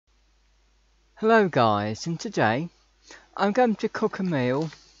Hello guys, and today I'm going to cook a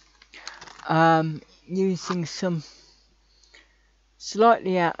meal using some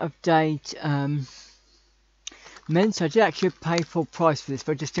slightly out of date mince. I did actually pay full price for this,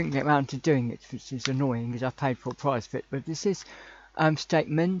 but I just didn't get around to doing it, which is annoying because I paid full price for it. But this is steak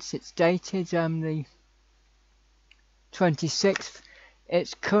mince. It's dated the 26th.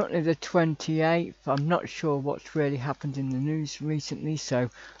 It's currently the 28th. I'm not sure what's really happened in the news recently, so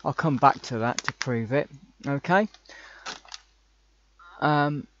I'll come back to that to prove it. Okay.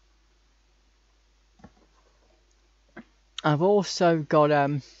 I've also got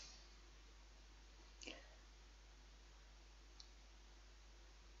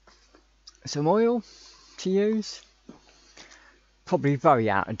some oil to use. Probably very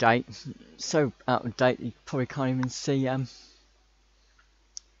out of date. So out of date you probably can't even see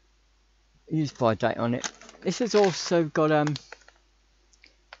use by date on it. This has also got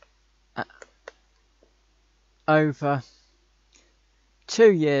over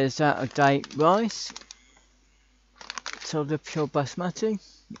 2 years out of date rice. So the pure basmati.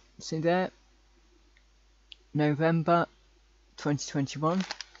 See there, November 2021.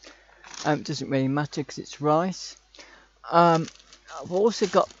 It doesn't really matter because it's rice. I've also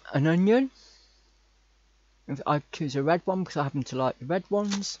got an onion. I choose a red one because I happen to like the red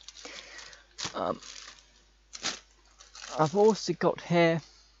ones. I've also got here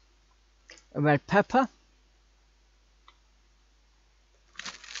a red pepper.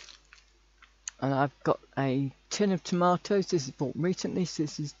 And I've got a tin of tomatoes. This is bought recently, so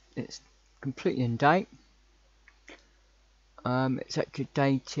it's completely in date. It's actually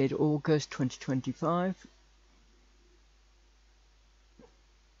dated August 2025.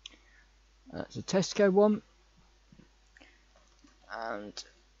 That's a Tesco one. And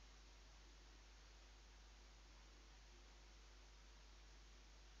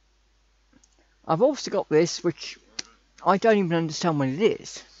I've also got this, which I don't even understand what it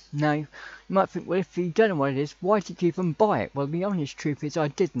is. Now, you might think, well, if you don't know what it is, why did you even buy it? Well, the honest truth is I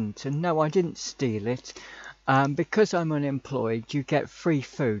didn't. And no, I didn't steal it. Because I'm unemployed, you get free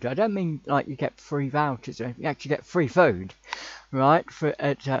food. I don't mean like you get free vouchers. You actually get free food, right?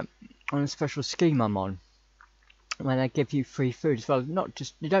 On a special scheme I'm on, where they give you free food as well. Not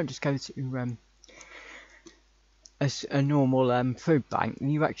just, you don't just go to a normal food bank.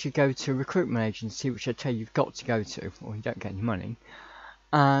 You actually go to a recruitment agency, which I tell you you've got to go to, or you don't get any money.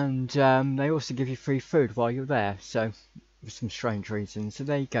 And they also give you free food while you're there. So for some strange reasons. So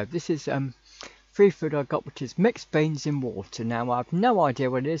there you go. This is free food I got, which is mixed beans in water. Now I have no idea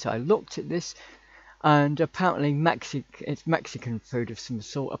what it is. I looked at this, and apparently it's Mexican food of some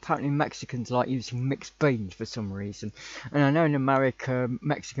sort. Apparently Mexicans like using mixed beans for some reason. And I know in America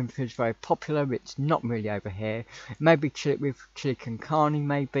Mexican food is very popular. It's not really over here. Maybe chili con carne,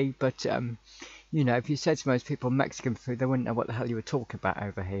 maybe, but you know, if you said to most people Mexican food, they wouldn't know what the hell you were talking about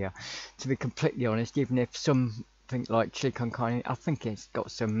over here. To be completely honest, even if something like chili con carne, I think it's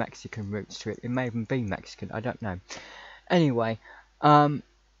got some Mexican roots to it. It may even be Mexican, I don't know. Anyway,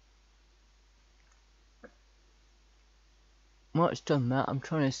 once done that, I'm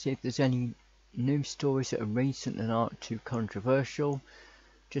trying to see if there's any news stories that are recent and aren't too controversial,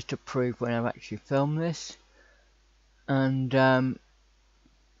 just to prove when I've actually filmed this. And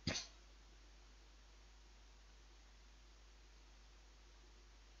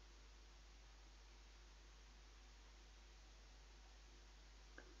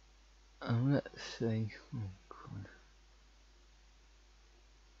let's see. Oh, God.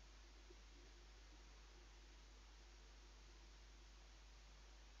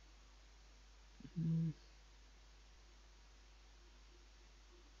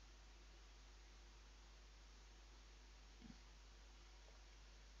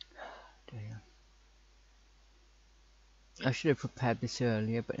 Dear. I should have prepared this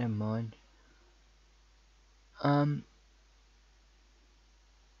earlier, but never mind.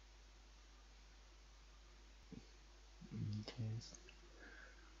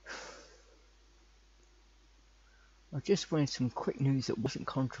 I just wanted some quick news that wasn't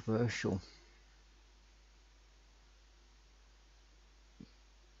controversial.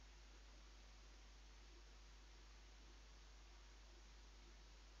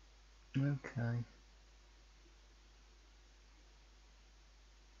 Okay.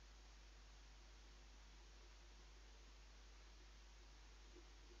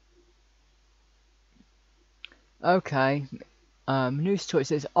 Okay. News story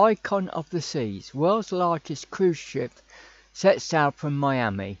says Icon of the Seas, world's largest cruise ship, sets sail from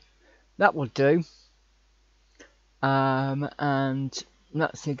Miami. That will do. And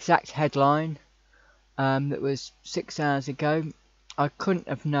that's the exact headline. That was 6 hours ago. I couldn't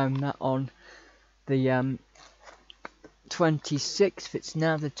have known that on the 26th, it's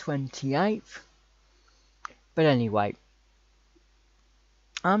now the 28th. But anyway,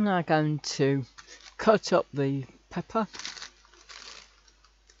 I'm now going to cut up the pepper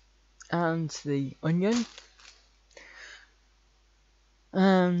and the onion,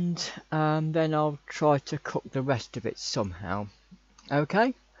 and then I'll try to cook the rest of it somehow.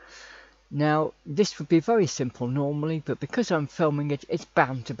 Okay, now this would be very simple normally, but because I'm filming it, it's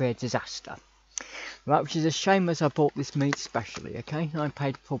bound to be a disaster. Right, which is a shame, as I bought this meat specially, okay? I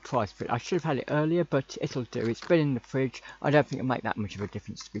paid full price for it. I should have had it earlier, but it'll do. It's been in the fridge. I don't think it'll make that much of a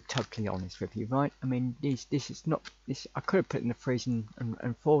difference, to be totally honest with you, right? I mean, this is not... I could have put it in the freezer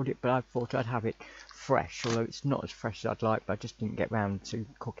and thawed it, but I thought I'd have it fresh, although it's not as fresh as I'd like, but I just didn't get round to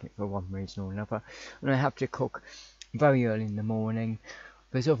cooking it for one reason or another. And I have to cook very early in the morning,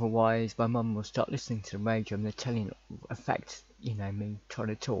 because otherwise my mum will start listening to the radio and the telling affect, you know, me trying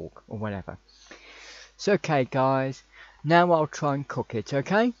to talk or whatever. So okay guys, now I'll try and cook it,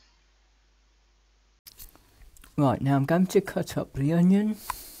 okay? Right, now I'm going to cut up the onion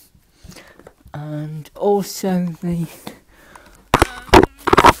and also the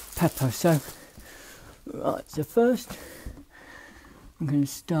pepper. So, right, so first I'm going to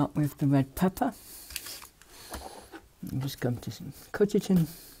start with the red pepper. I'm just going to cut it in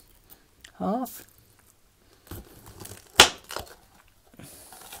half.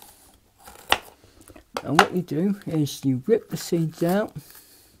 And what you do is you rip the seeds out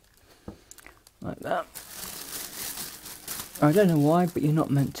like that. I don't know why, but you're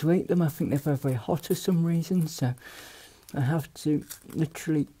not meant to eat them. I think they're very, very hot for some reason, so I have to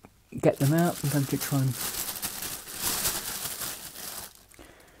literally get them out. I'm going to try and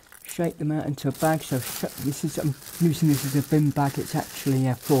shake them out into a bag. So this is, I'm using this as a bin bag. It's actually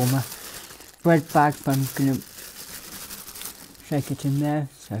a former bread bag, but I'm going to shake it in there.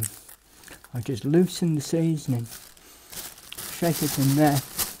 So I just loosen the seeds and then shake it in there,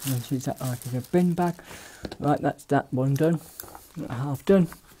 and use that like as a bin bag. Right, that's that one done, half done.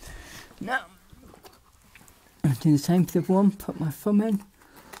 Now I'll do the same for the other one. Put my thumb in,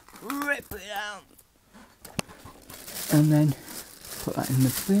 rip it out, and then put that in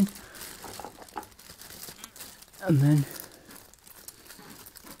the bin, and then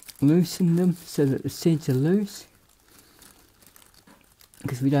loosen them so that the seeds are loose,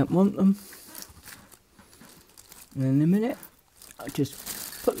 because we don't want them. And in a minute, I just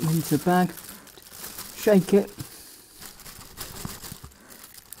put them into the bag, shake it,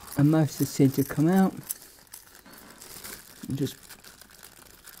 and most of the seeds will come out. And just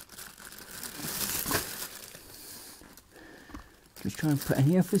try and put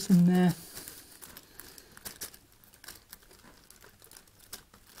any others in there.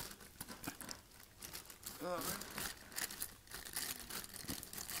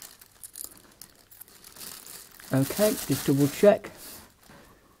 Okay, just double check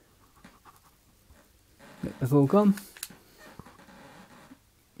that they've all gone.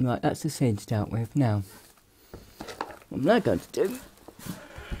 Right, that's the seeds dealt with. Now, what I'm now going to do,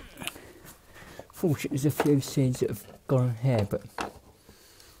 fortunately there's a few seeds that have gone on here, but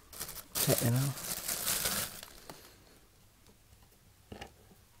take them off.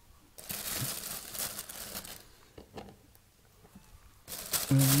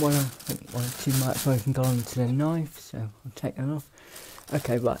 One or two might have even gone onto the knife, so I'll take that off.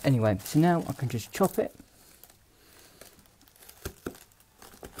 Okay, right, anyway, so now I can just chop it.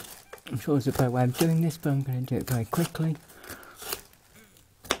 I'm sure there's a better way of doing this, but I'm going to do it very quickly.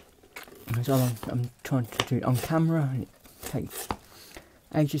 Because I'm trying to do it on camera, and it takes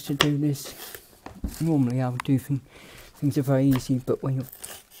ages to do this. Normally I would do things are very easy, but when you've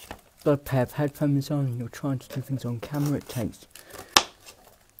got a pair of headphones on and you're trying to do things on camera, it takes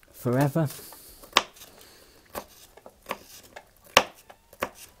forever.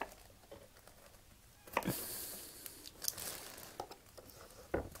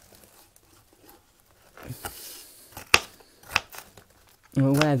 I'm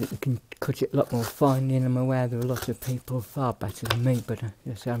aware that you can cut it a lot more finely, and I'm aware there are a lot of people far better than me, but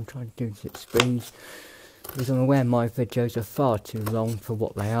as I'm trying to do this at speed, because I'm aware my videos are far too long for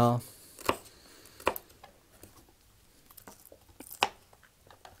what they are.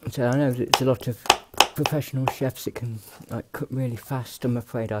 So I know that there's a lot of professional chefs that can cook really fast. I'm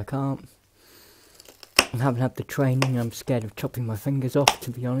afraid I can't. I haven't had the training. I'm scared of chopping my fingers off,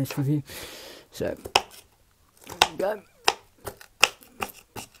 to be honest with you. So, there we go.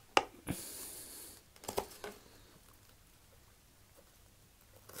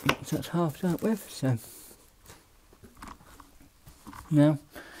 So that's half dealt with. So now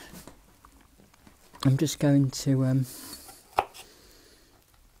I'm just going to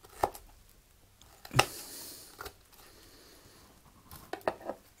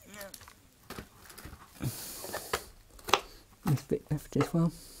bit left as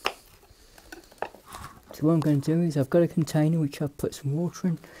well. So what I'm going to do is I've got a container which I've put some water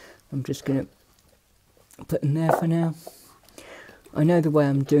in. I'm just going to put in there for now. I know the way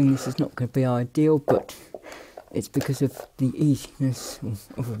I'm doing this is not going to be ideal, but it's because of the easiness, or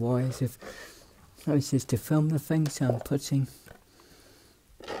otherwise, of how this is to film the thing. So I'm putting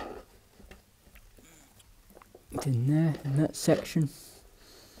it in there, in that section.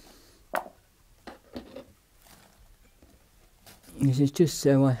 This is just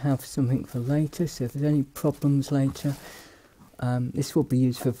so I have something for later, so if there's any problems later, this will be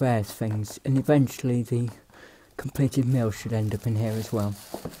used for various things, and eventually the completed meal should end up in here as well,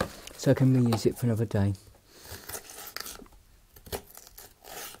 so I can reuse it for another day.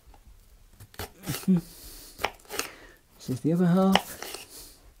 This is the other half.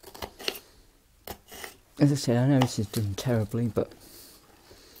 As I said, I know this is done terribly, but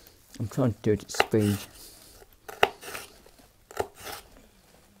I'm trying to do it at speed.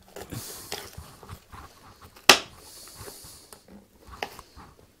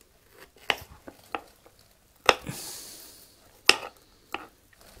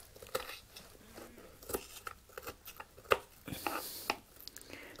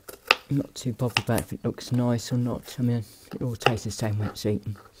 I'm not too bothered about if it looks nice or not. I mean, it all tastes the same when it's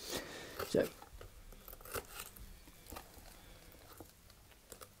eaten. So,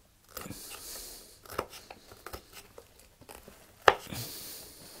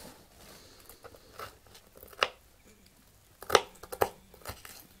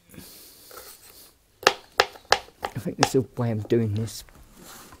 I think there's a way of doing this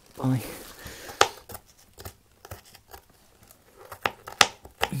by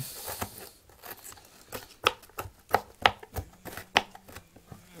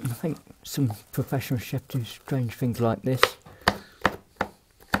I think some professional chefs do strange things like this,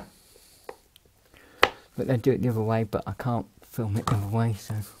 but they do it the other way, but I can't film it the other way,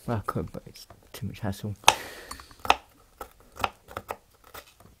 so, well I could, but it's too much hassle.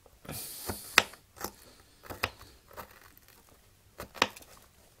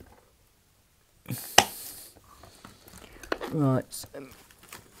 Right, so,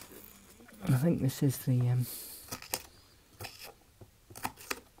 I think this is the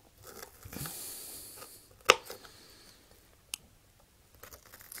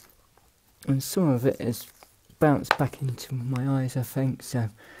and some of it has bounced back into my eyes, I think, so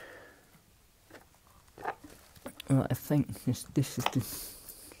right, I think this is the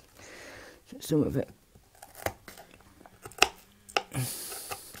some of it.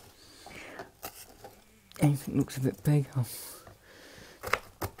 Anything looks a bit big,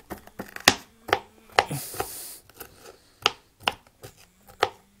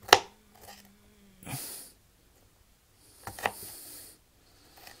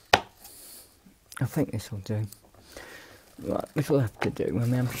 I think this will do. Right, this will have to do. I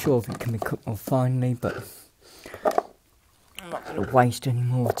mean, I'm sure it can be cooked more finely, but I'm not going to waste any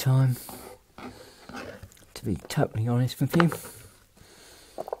more time, to be totally honest with you.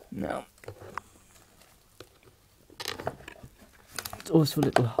 Now, there's also a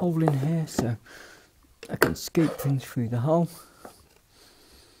little hole in here, so I can scoop things through the hole.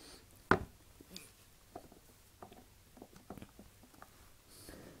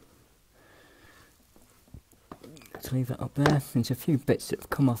 Leave that up there. There's a few bits that have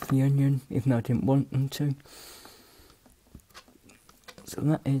come off the onion, even though I didn't want them to. So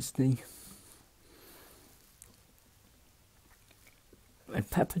that is the red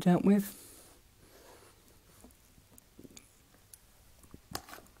pepper dealt with.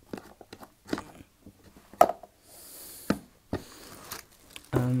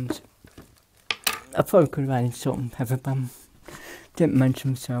 And I probably could have added salt and pepper, but didn't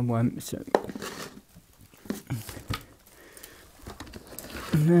mention, so I won't. So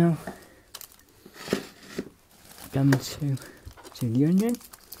now going to the onion.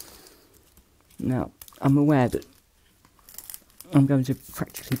 Now I'm aware that I'm going to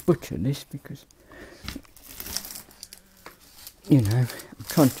practically butcher this because, you know, I'm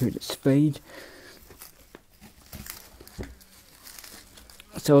trying to do it at speed.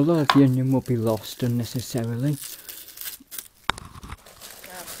 So a lot of the onion will be lost unnecessarily.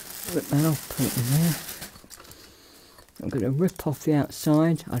 Rip that off, put it in there. I'm going to rip off the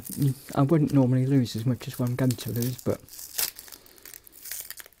outside. I wouldn't normally lose as much as what I'm going to lose, but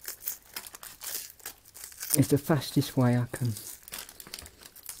it's the fastest way I can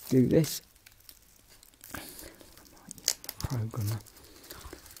do this. Programmer.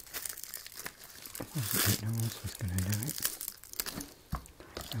 No one else was going to do it.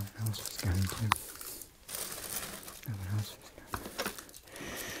 No one else was going to. No one else was going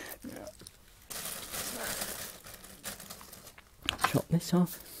to. chop this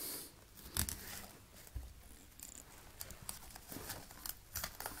off.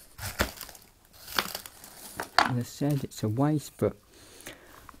 As I said, it's a waste, but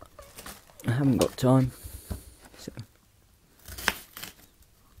I haven't got time. So,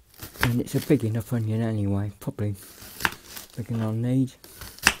 and it's a big enough onion anyway, probably bigger than I'll need.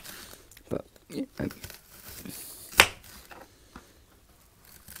 But you know.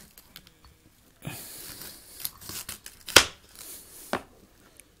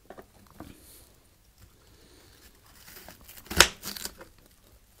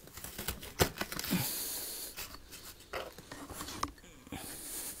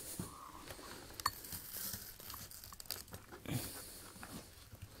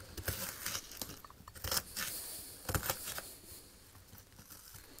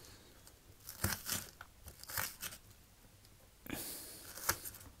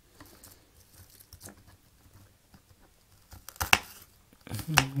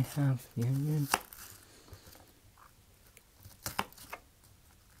 We have the onion.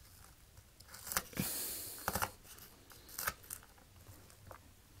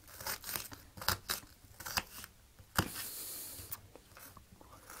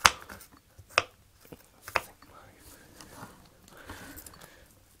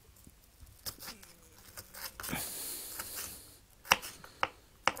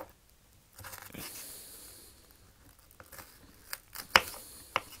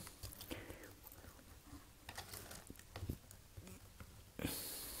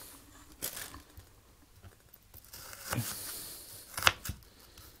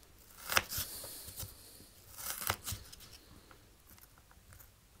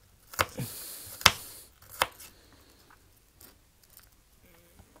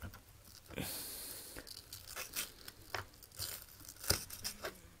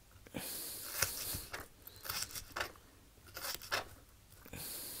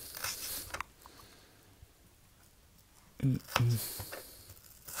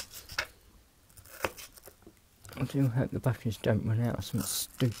 I do hope the batteries don't run out of something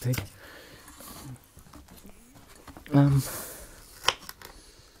stupid.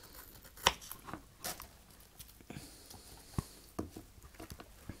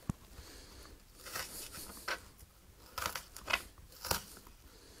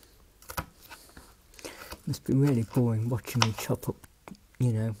 Must be really boring watching me chop up,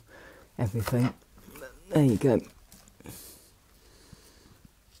 you know, everything. But there you go.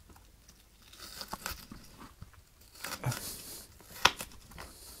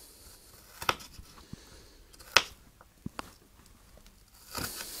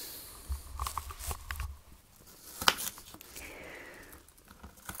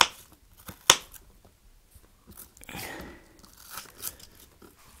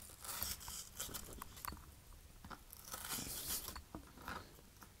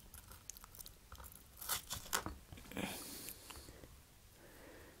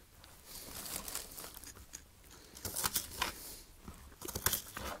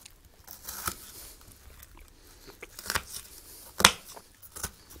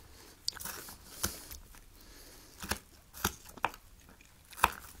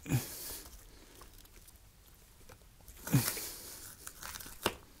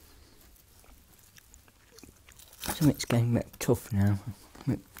 It's getting a bit tough now.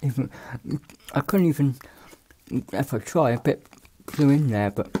 I couldn't even, if I try, a bit flew in there,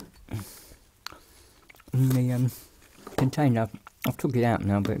 but in the container, I've took it out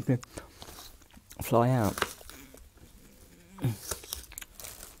now, but it could fly out.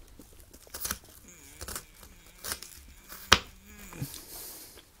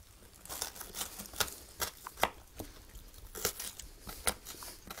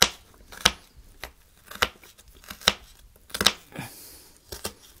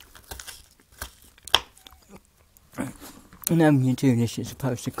 Now when you do this, you're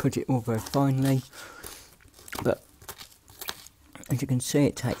supposed to cut it all very finely, but as you can see,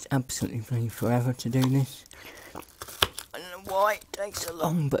 it takes absolutely forever to do this. I don't know why it takes so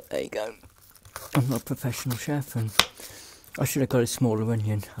long, but there you go. I'm not a professional chef, and I should have got a smaller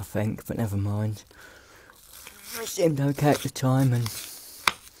onion, I think, but never mind. It seemed okay at the time, and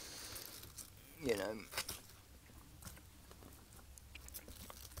you know,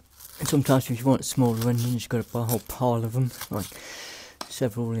 sometimes if you want a smaller onion, you've got to buy a whole pile of them, like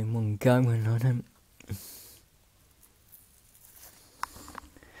several in one go, and I don't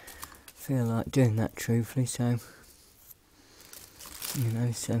feel like doing that truthfully, so, you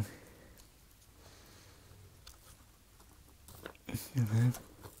know, you know.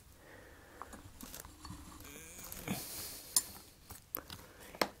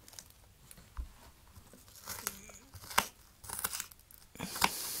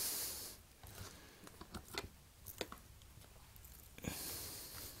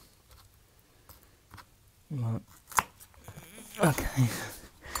 Right. Okay.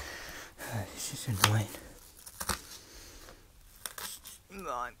 This is annoying.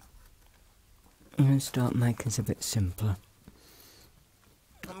 Right. I'm going to start making this a bit simpler.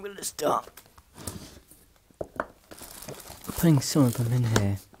 I'm going to start putting some of them in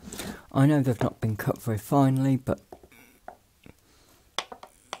here. I know they've not been cut very finely, but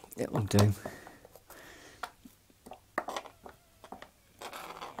it'll do.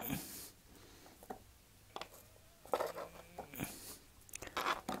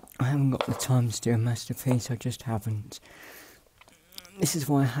 I haven't got the time to do a masterpiece, I just haven't. This is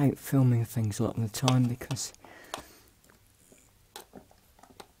why I hate filming things a lot of the time, because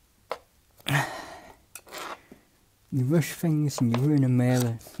you rush things and you ruin a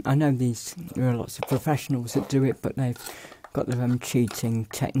meal. I know there are lots of professionals that do it, but they've got their own cheating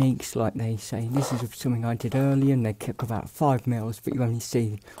techniques. Like they say, this is something I did earlier, and they cook about 5 meals, but you only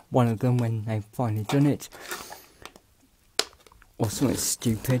see one of them when they've finally done it. Or something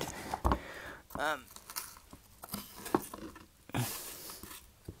stupid. Right,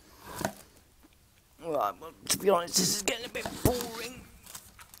 well, to be honest, this is getting a bit boring.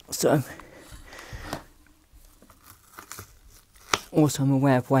 So, also I'm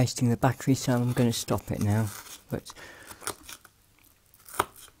aware of wasting the battery, so I'm going to stop it now. But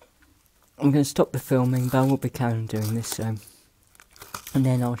I'm going to stop the filming, but I will be carrying on doing this, and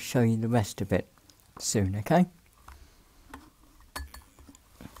then I'll show you the rest of it soon, okay?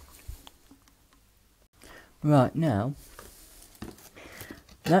 Right, now,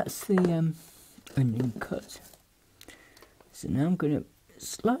 that's the onion cut. So now I'm going to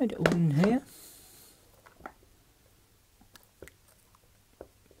slide it all in here.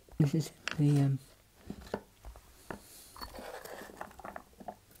 This is the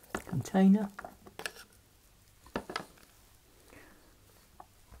container.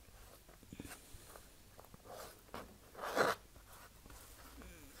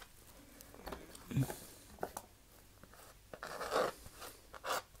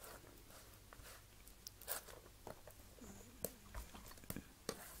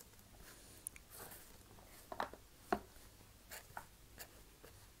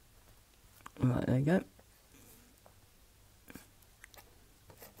 Right, there you go.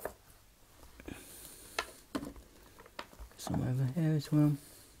 Some over here as well.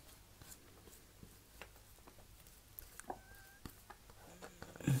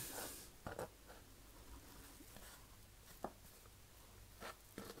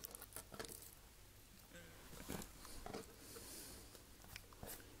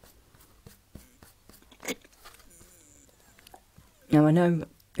 Now I know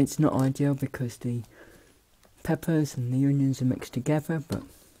it's not ideal because the peppers and the onions are mixed together, but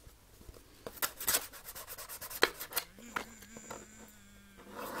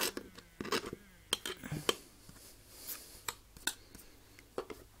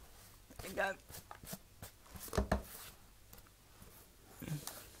there you go.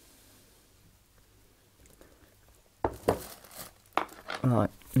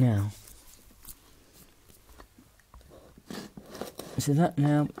 Right, now, so that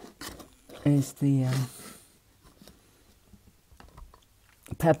now is the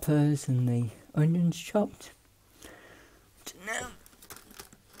peppers and the onions chopped. So now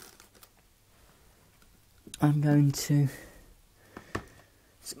I'm going to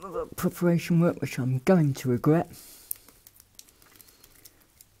some other preparation work which I'm going to regret.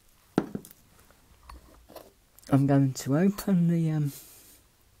 I'm going to open the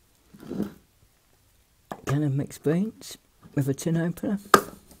can of mixed beans with a tin opener.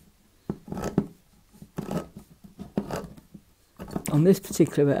 On this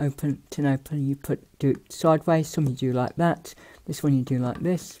particular tin opener, you do it sideways. Some you do like that. This one you do like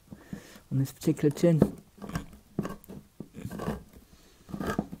this. On this particular tin.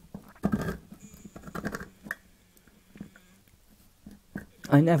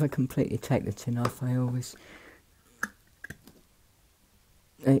 I never completely take the tin off. I always.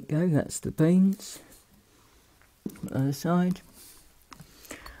 There you go. That's the beans. Other side.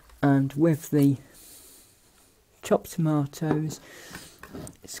 And with the chopped tomatoes,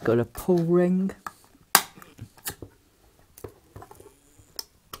 it's got a pull ring.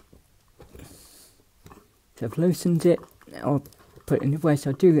 So I've loosened it. I'll put it in the way, so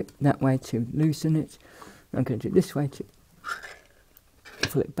I do it that way to loosen it. I'm going to do it this way to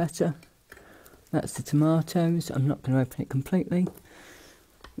pull it better. That's the tomatoes. I'm not going to open it completely.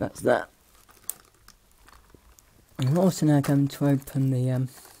 That's that. I'm also now going to open the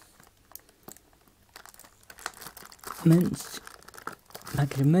minced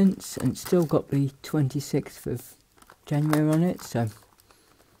packet of mince, and it's still got the 26th of January on it, so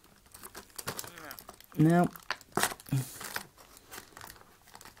Now,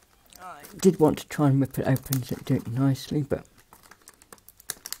 I did want to try and rip it open so it do it nicely, but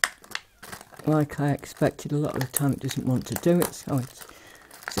like I expected, a lot of the time it doesn't want to do it, so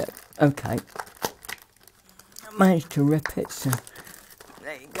okay. I managed to rip it, so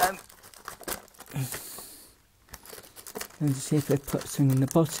there you go. Let's see if they put something in the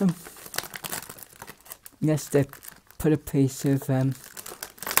bottom. Yes, they put a piece of,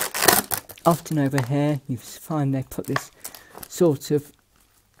 often over here, you find they put this sort of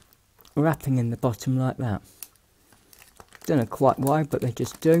wrapping in the bottom like that. Don't know quite why, but they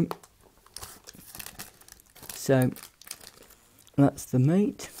just do. So, that's the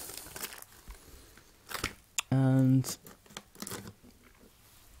meat. And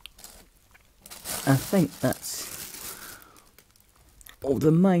I think that's all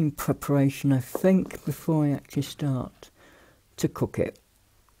the main preparation, I think, before I actually start to cook it.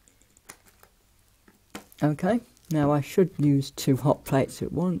 Okay, now I should use 2 hot plates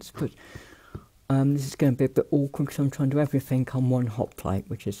at once, but this is going to be a bit awkward because I'm trying to do everything on 1 hot plate,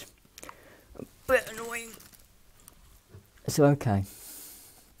 which is a bit annoying. So, okay.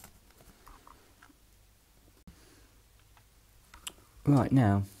 Right,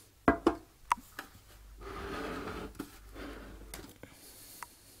 now,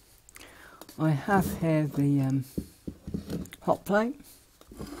 I have here the hot plate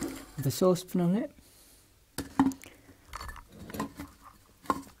with a saucepan on it.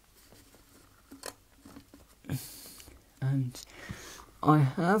 And I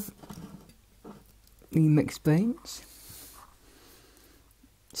have the mixed beans.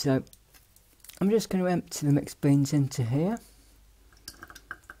 So I'm just going to empty the mixed beans into here.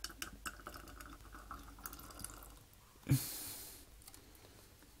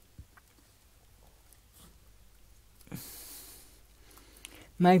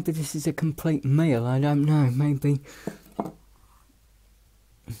 Maybe this is a complete meal, I don't know, maybe.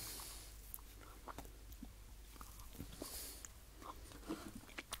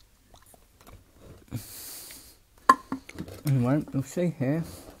 Anyway, we'll see here.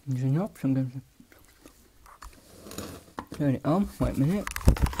 There's a knob, so I'm going to turn it on. Wait a minute.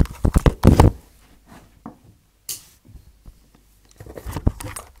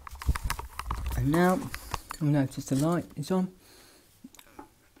 And now, you'll notice the light is on.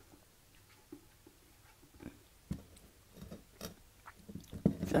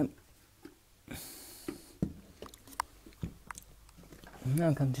 So, I'm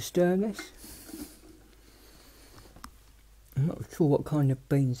now going to stir this. I'm not sure what kind of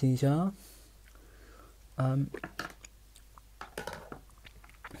beans these are. I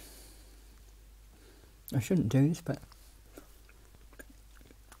shouldn't do this, but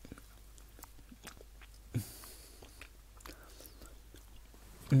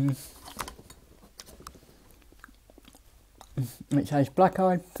it says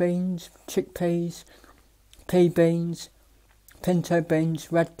black-eyed beans, chickpeas, pea beans, pinto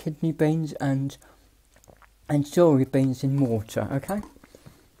beans, red kidney beans, and celery beans in water. Okay.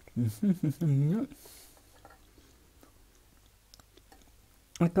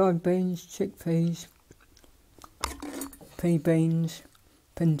 Black-eyed beans, chickpeas, pea beans,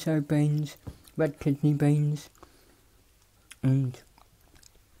 pinto beans, red kidney beans, and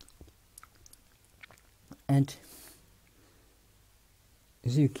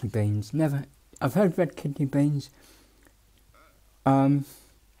zucchini beans. Never. I've heard red kidney beans. And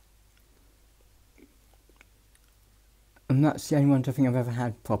that's the only ones I think I've ever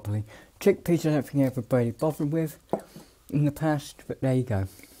had properly. Chickpeas I don't think I've ever really bothered with in the past, but there you go.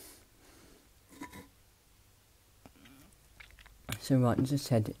 So right, as I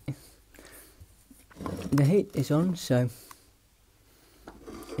said, the heat is on, so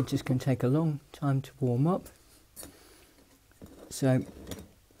it's just going to take a long time to warm up. So,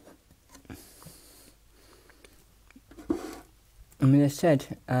 I mean, I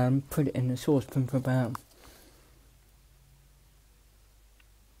said put it in the saucepan for about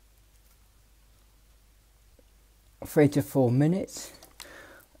 3 to 4 minutes.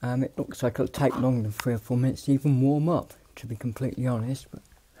 It looks like it'll take longer than 3 or 4 minutes to even warm up, to be completely honest, but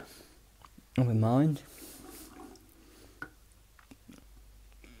never mind.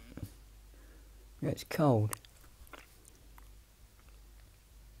 Yeah, it's cold.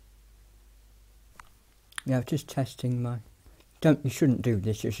 Yeah, I'm just testing my... You shouldn't do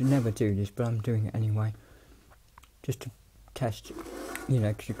this, you should never do this, but I'm doing it anyway. Just to test, you know,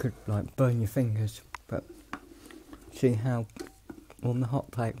 because you could, like, burn your fingers, but see how warm the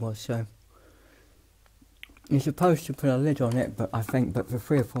hot plate was, so... You're supposed to put a lid on it, but I think for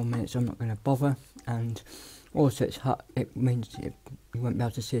 3 or 4 minutes I'm not going to bother, and also it's hot, it means you won't be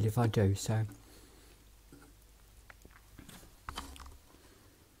able to see it if I do, so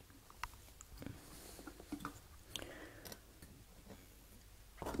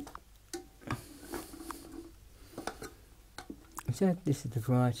said, this is the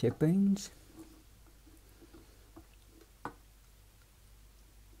variety of beans.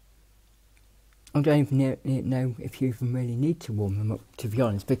 I don't even know if you even really need to warm them up, to be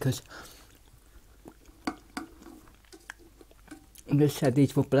honest, because as I said,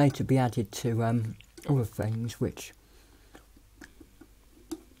 these will later be added to other things which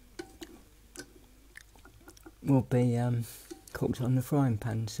will be cooked on the frying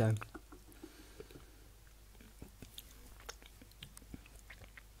pan, so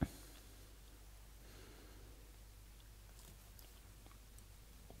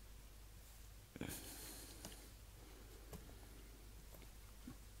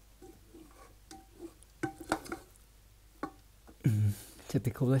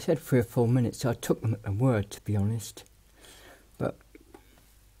typical. They said 3 or 4 minutes, so I took them at the word, to be honest. But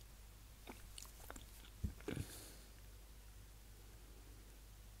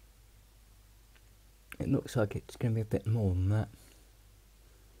it looks like it's going to be a bit more than that.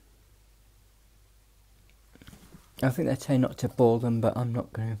 I think they say not to boil them, but I'm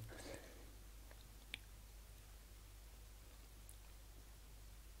not going to.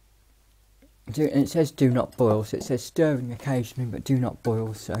 And it says do not boil, so it says stirring occasionally, but do not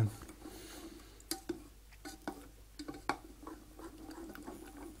boil, so.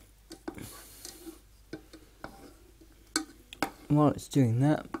 While it's doing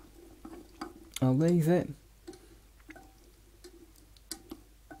that, I'll leave it.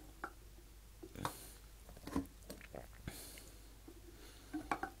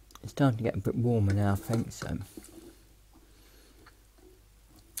 It's starting to get a bit warmer now, I think, so.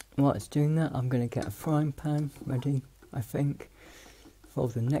 While it's doing that, I'm going to get a frying pan ready, I think, for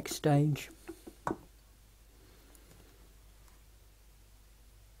the next stage.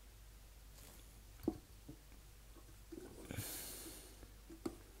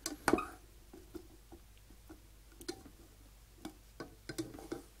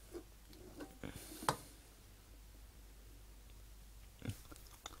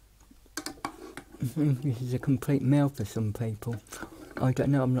 This is a complete meal for some people. I don't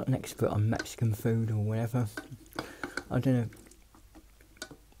know, I'm not an expert on Mexican food or whatever. I don't know.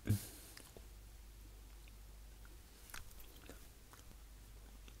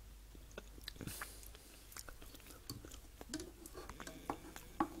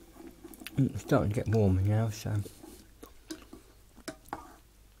 It's starting to get warmer now, so.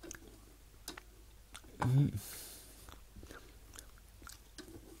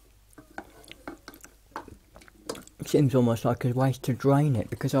 It seems almost like a waste to drain it,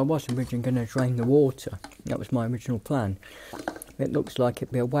 because I was originally going to drain the water. That was my original plan. It looks like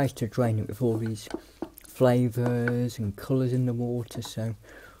it'd be a waste to drain it with all these flavours and colours in the water, so.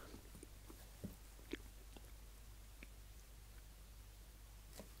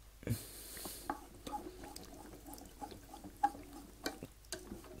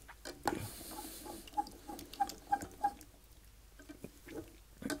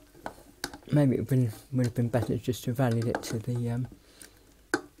 Maybe it would have been better just to have added it to the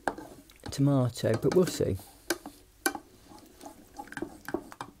tomato, but we'll see.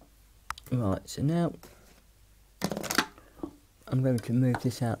 Right, so now I'm going to move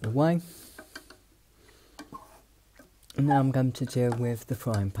this out of the way. And now I'm going to deal with the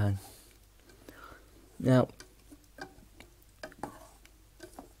frying pan. Now,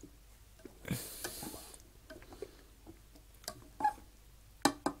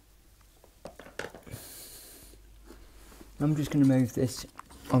 I'm just going to move this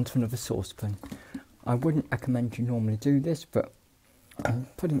onto another saucepan. I wouldn't recommend you normally do this, but I'm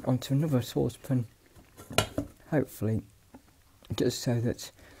putting it onto another saucepan, hopefully, just so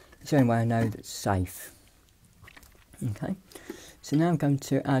that it's the only way I know that's safe. Okay, so now I'm going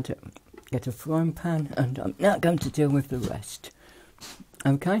to get a frying pan, and I'm now going to deal with the rest.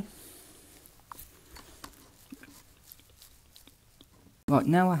 Okay. Right,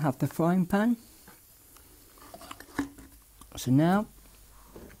 now I have the frying pan. So now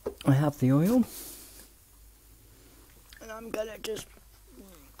I have the oil, and I'm going to just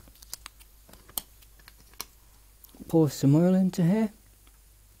pour some oil into here.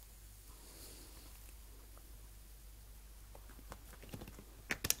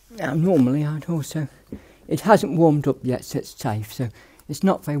 Now normally I'd also, it hasn't warmed up yet, so it's safe, so it's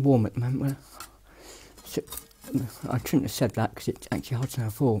not very warm at the moment. Well, so, I shouldn't have said that because it's actually hotter than I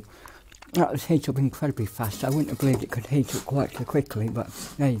thought. That was heat up incredibly fast. I wouldn't have believed it could heat up quite so quickly, but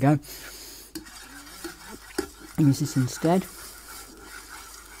there you go. Use this instead.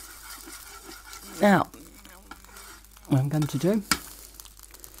 Now, what I'm going to do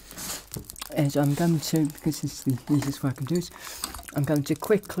is I'm going to, because this is the easiest way I can do this, I'm going to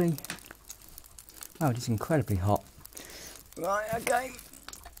quickly, oh, it is incredibly hot. Right, okay.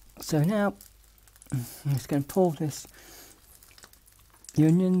 So now I'm just going to pour the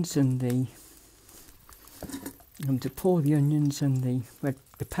onions and the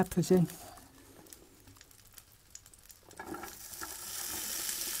the peppers in.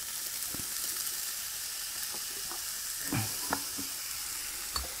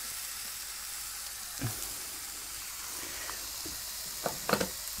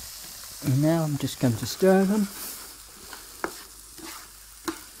 And now I'm just going to stir them.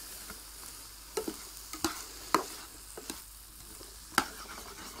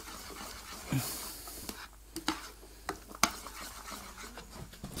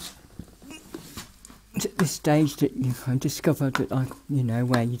 At this stage that I discovered that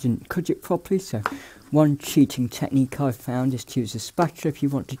where you didn't cut it properly, so one cheating technique I've found is to use a spatula if you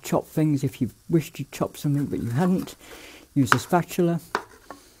want to chop things. If you wish to chop something but you hadn't, use a spatula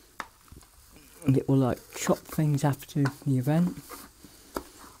and it will chop things after the event.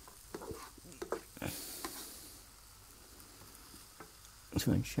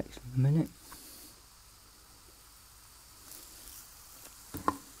 So I'll check in a minute.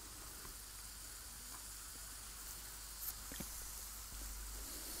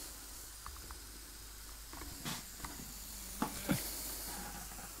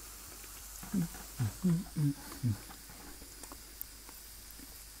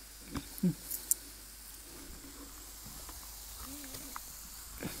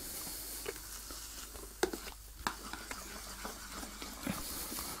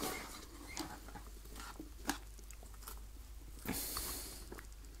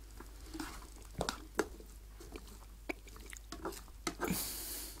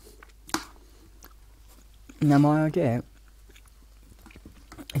 Now my idea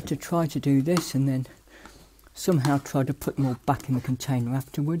is to try to do this and then somehow try to put them all back in the container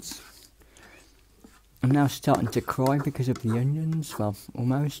afterwards. I'm now starting to cry because of the onions, well,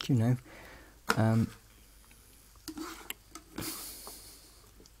 almost,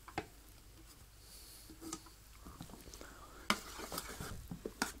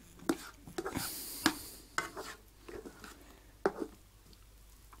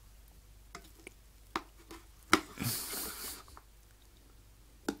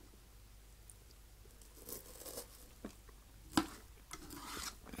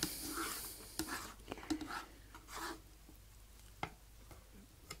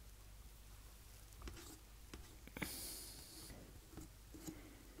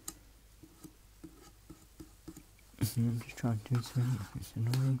 I'm just trying to do something, it's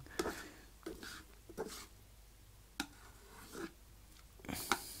annoying.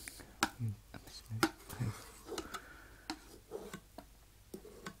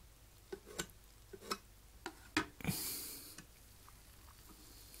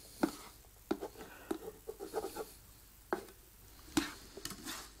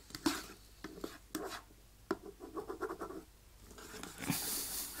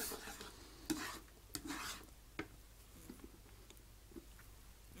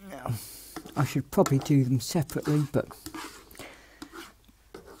 I should probably do them separately, but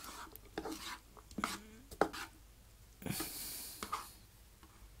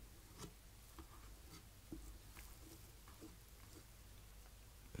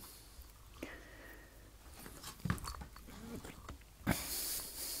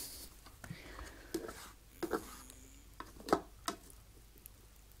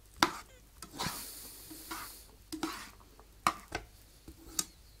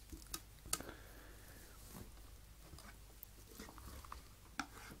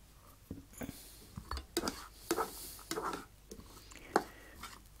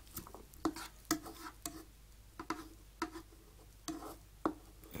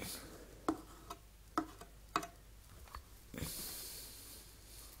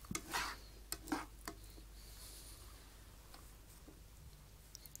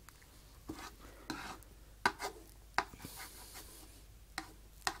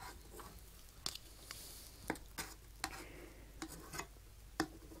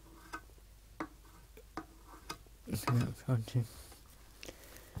I'm trying to.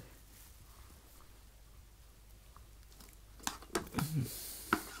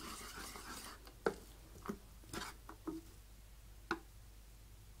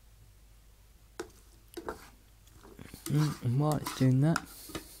 And while it's doing that,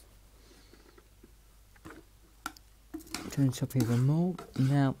 turn it up even more.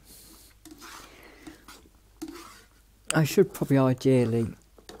 Now, I should probably ideally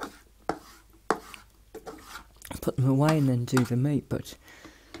put them away and then do the meat, but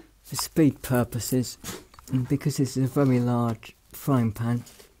for speed purposes, and because this is a very large frying pan,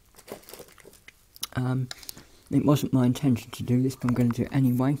 It wasn't my intention to do this, but I'm going to do it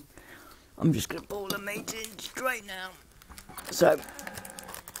anyway. I'm just going to boil the meat in straight now. So,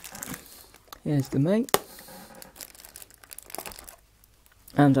 here's the meat.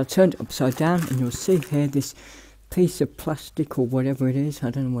 And I turned it upside down, and you'll see here this piece of plastic or whatever it is. I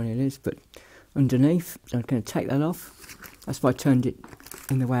don't know what it is, but underneath. So I'm going to take that off. That's why I turned it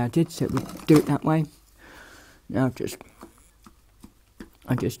in the way I did, so it would do it that way. Now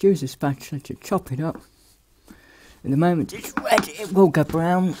I just use a spatula to chop it up. In the moment it's red, it will go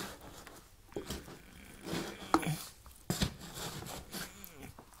brown.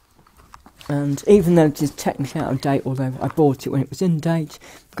 And even though it is technically out of date, although I bought it when it was in date,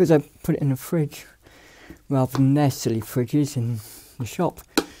 because I put it in the fridge rather than their silly fridges in the shop,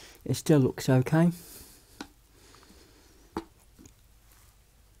 it still looks okay.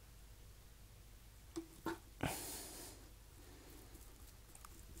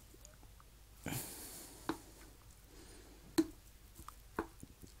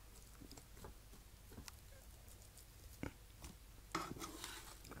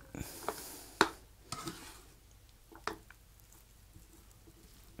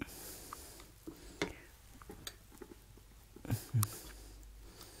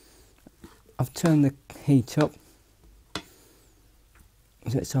 I've turned the heat up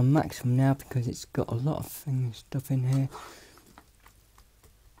so it's on maximum now because it's got a lot of stuff in here.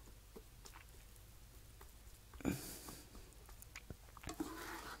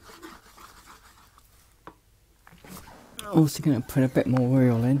 Also going to put a bit more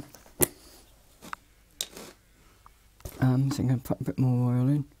oil in. So I'm going to put a bit more oil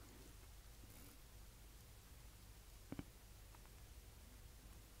in.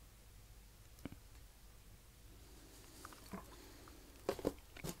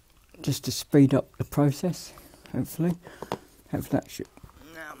 Just to speed up the process, hopefully. Hopefully that should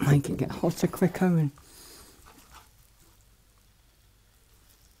make it get hotter quicker. And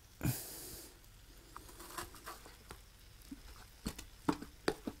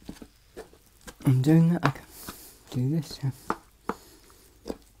I'm doing that, I can do this.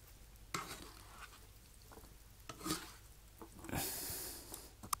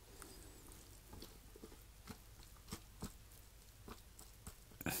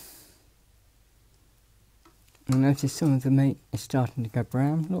 You'll notice some of the meat is starting to go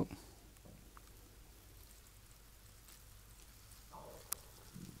brown, look.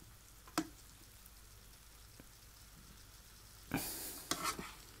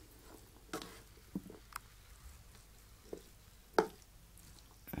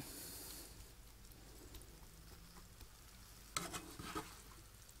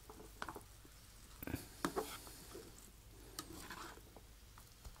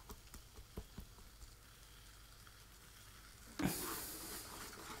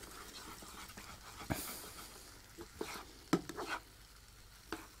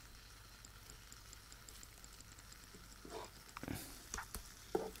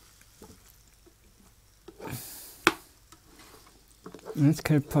 And this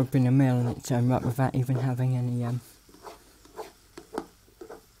could have probably been a meal in its own right without even having any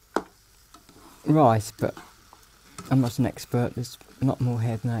rice, but I'm not an expert, there's a lot more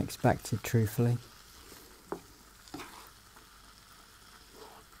here than I expected, truthfully.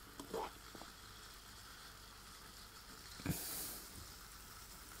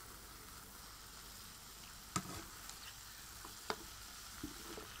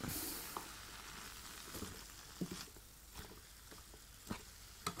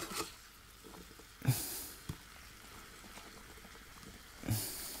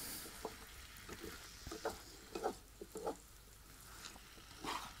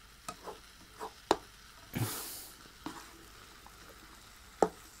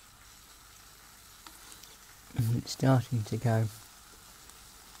 It's starting to go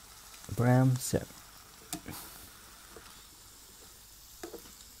brown, so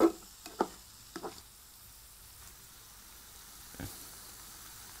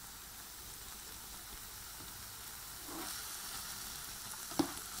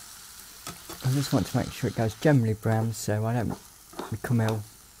I just want to make sure it goes generally brown so I don't become ill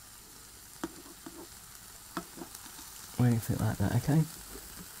or anything like that, okay?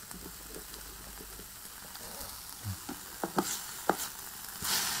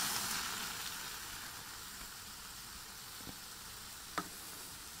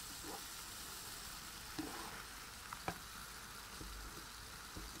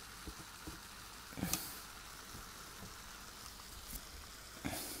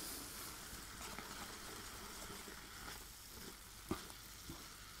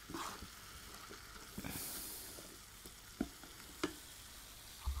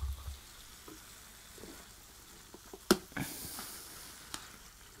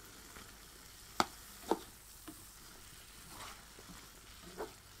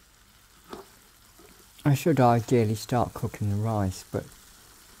 I should ideally start cooking the rice, but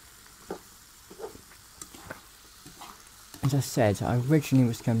as I said, I originally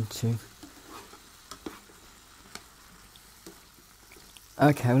was going to...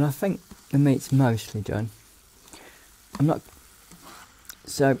 Okay, well I think the meat's mostly done. I'm not...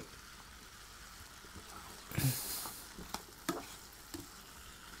 So...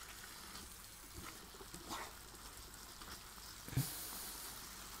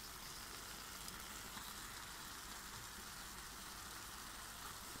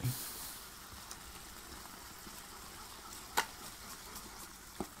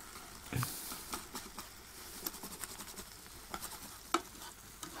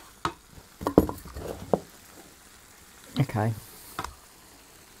 Okay.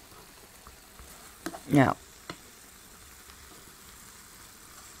 Now,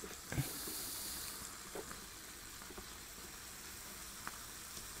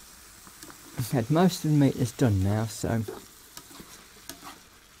 okay, most of the meat is done now, so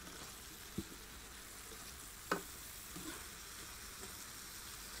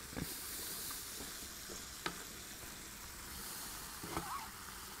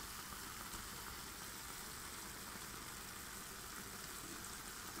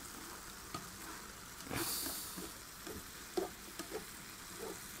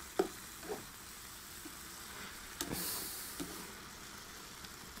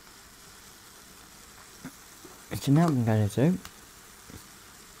now what I'm going to do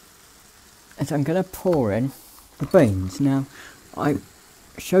is I'm going to pour in the beans. Now, I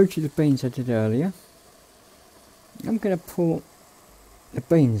showed you the beans I did earlier. I'm going to pour the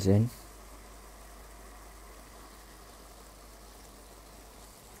beans in.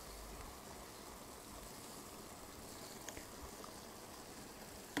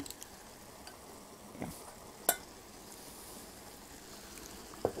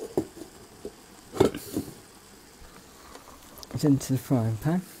 Into the frying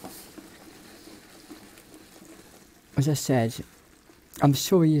pan. As I said, I'm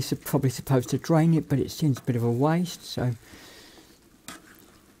sure you're probably supposed to drain it, but it seems a bit of a waste, so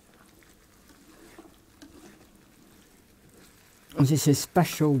this is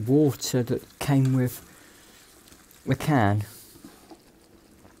special water that came with the can.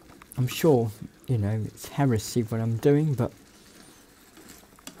 I'm sure, you know, it's heresy what I'm doing, but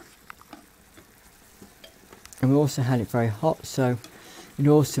and we also had it very hot, so it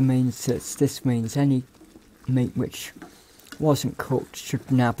also means that this means any meat which wasn't cooked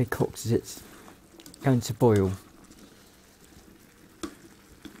should now be cooked as it's going to boil.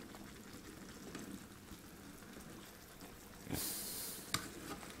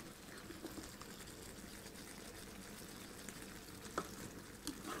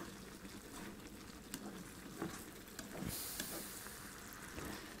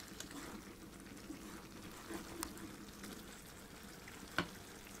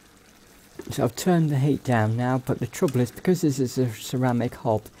 So I've turned the heat down now, but the trouble is, because this is a ceramic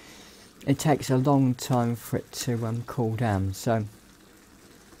hob, it takes a long time for it to cool down. So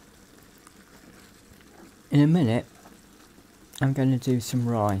in a minute I'm going to do some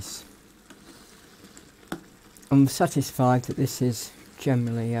rice. I'm satisfied that this is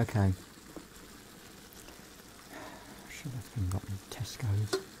generally okay. Should have been got in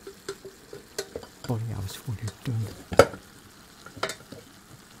Tesco's. Body else would have done.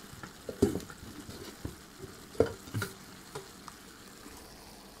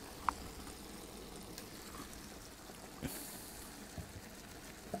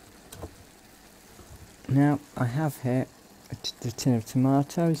 Now I have here the tin of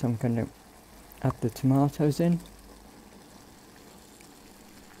tomatoes. I'm going to add the tomatoes in.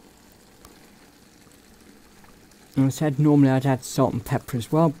 And I said normally I'd add salt and pepper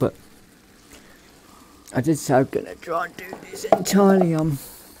as well, but I did say I'm going to try and do this entirely on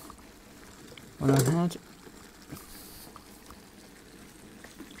what I had.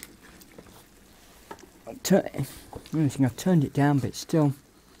 I've turned it down, but it's still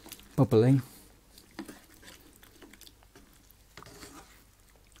bubbling.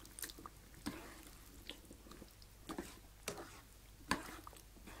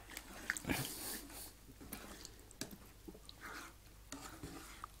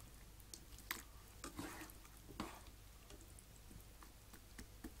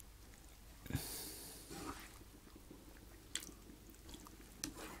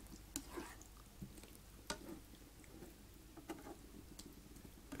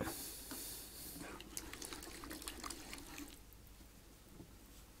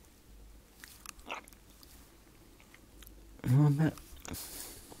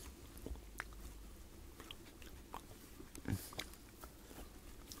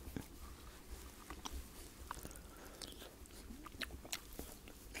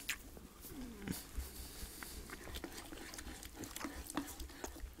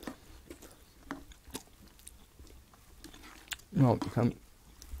 Right, so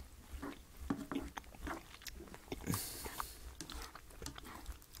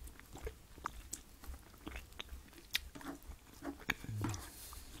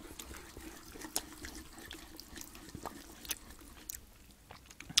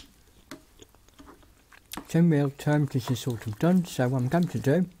in real terms this is sort of done, so what I'm going to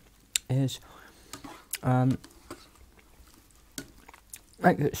do is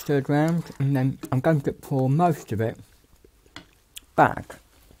make it stirred round, and then I'm going to pour most of it back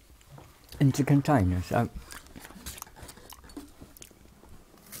into containers. So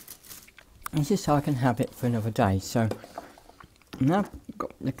this is so I can have it for another day. So now I've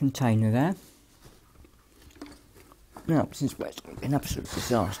got the container there. Now this is where it's going to be an absolute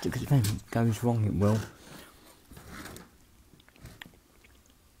disaster, because if anything goes wrong it will.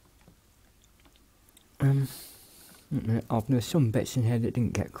 There's some bits in here that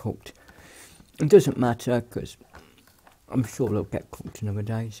didn't get cooked. It doesn't matter, because I'm sure they'll get cooked another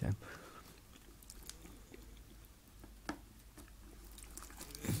day, so.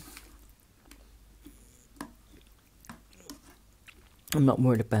 I'm not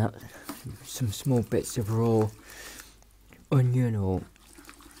worried about some small bits of raw onion or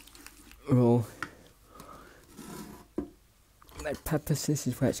raw red peppers. This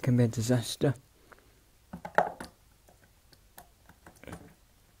is where it's going to be a disaster.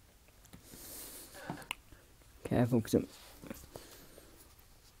 Careful, because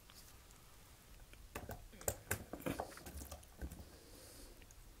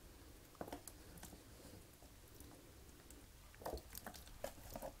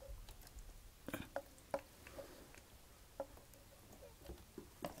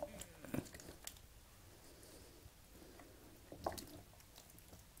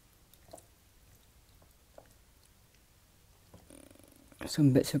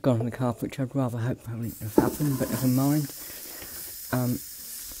some bits have gone on the carpet, which I'd rather hope wouldn't have happened, but never mind.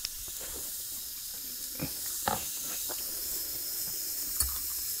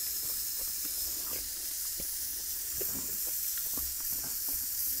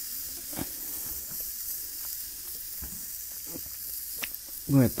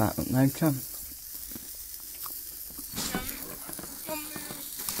 Worry about it later.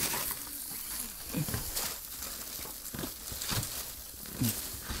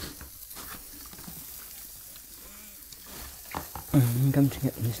 I'm going to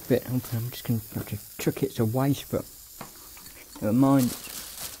get this bit open. I'm just going to chuck it to waste, but never mind.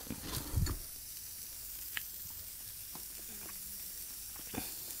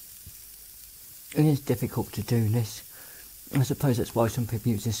 It is difficult to do this. I suppose that's why some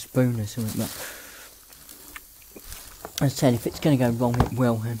people use a spoon or something, but as I said, if it's going to go wrong it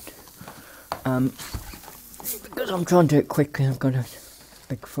will, and because I'm trying to do it quickly, I've got a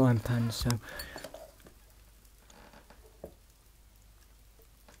big frying pan, so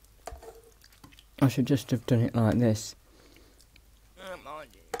I should just have done it like this.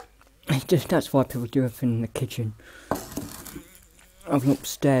 It's just, that's why people do everything in the kitchen. I've been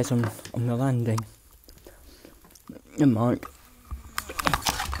upstairs on the landing. Never mind.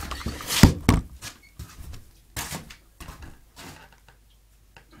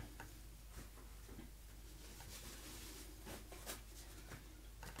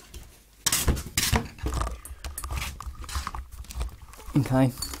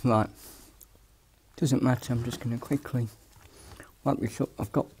 Okay, right. Doesn't matter, I'm just going to quickly wipe this up.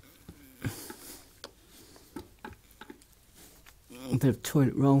 I've got a bit of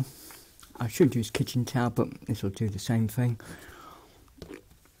toilet roll. I should use kitchen towel, but this will do the same thing.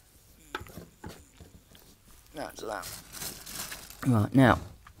 That's that. Right, now,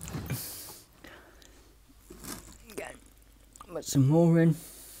 put some more in.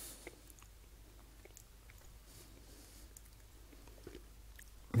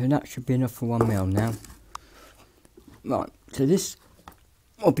 And that should be enough for 1 meal now. Right, so this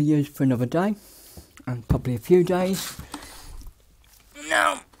will be used for another day, and probably a few days.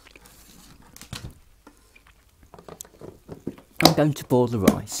 Now, I'm going to boil the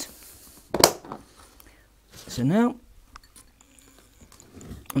rice. So now,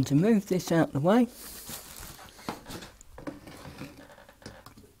 I'm to move this out the way.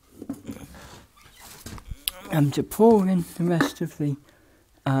 I'm to pour in the rest of the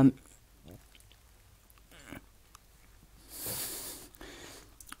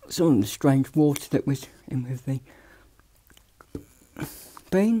some of the strange water that was in with the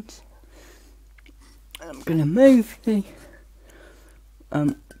beans. I'm going to move the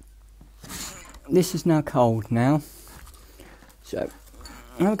this is now cold now, so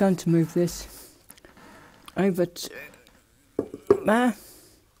I'm going to move this over to there.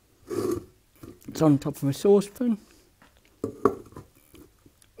 It's on top of a saucepan.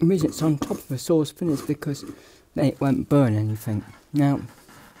 the reason it's on top of a saucepan is because then it won't burn anything. Now,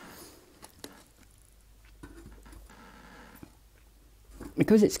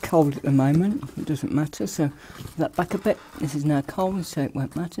 because it's cold at the moment, it doesn't matter, so that back a bit. This is now cold, so it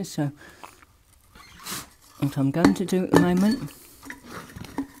won't matter. So what I'm going to do at the moment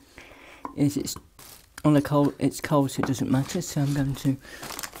is it's cold, so it doesn't matter, so I'm going to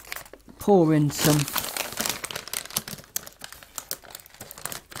pour in some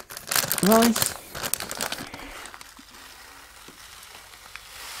rice.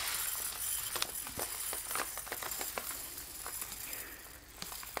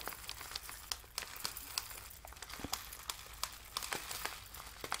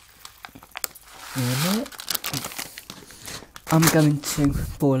 In a minute. I'm going to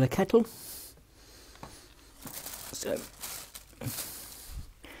boil a kettle. So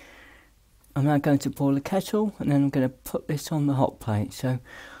I'm now going to boil a kettle, and then I'm going to put this on the hot plate. So,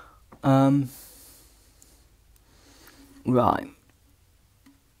 right.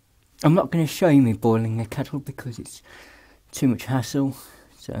 I'm not going to show you me boiling a kettle because it's too much hassle.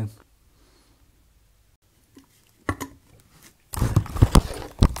 So,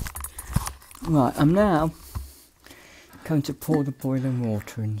 right, I'm now going to pour the boiling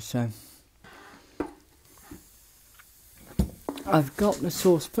water in. So, I've got the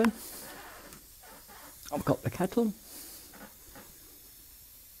saucepan, I've got the kettle,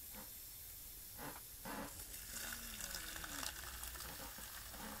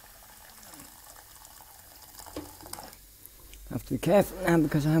 I have to be careful now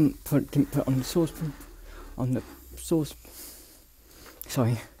because I didn't put it on the saucepan, on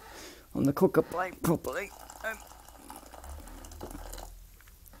the cooker plate properly.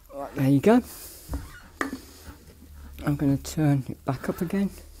 Right, there you go. I'm going to turn it back up again.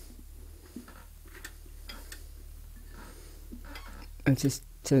 And just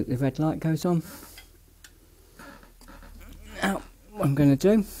till the red light goes on. Now, what I'm going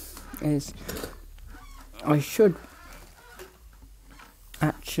to do is I should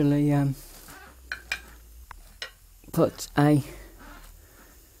actually put the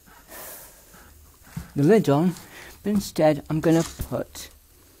lid on, but instead I'm going to put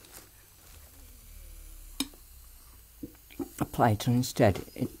a plate on instead.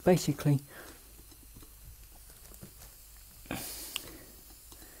 It basically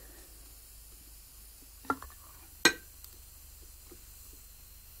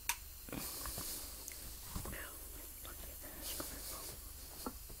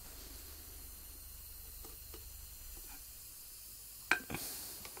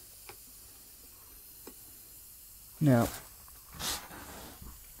now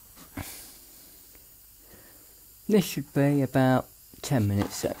this should be about 10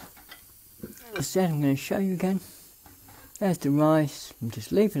 minutes. So instead I'm going to show you again. There's the rice, and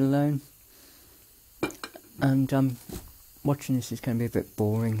just leave it alone. And watching this is going to be a bit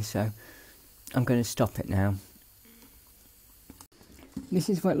boring, so I'm going to stop it now. This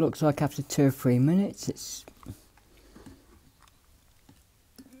is what it looks like after 2 or 3 minutes. It's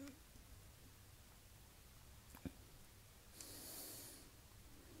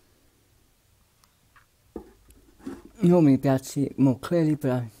normally you'd be able to see it more clearly,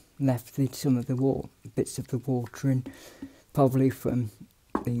 but I left some of the bits of the water in, probably from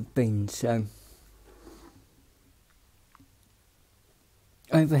the beans. So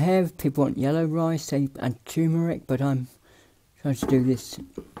over here, if people want yellow rice, they add turmeric, but I'm trying to do this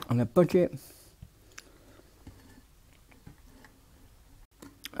on a budget.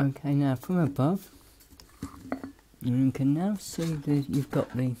 Okay, now from above, you can now see that you've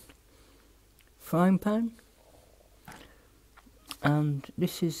got the frying pan. And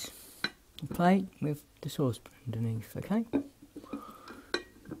this is the plate with the saucepan underneath, okay?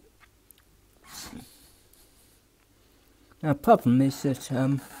 Now the problem is that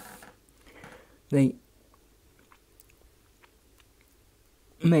the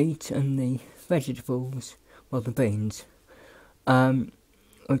meat and the vegetables, well the beans, are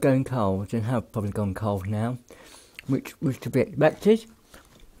going cold and have probably gone cold now, which was to be expected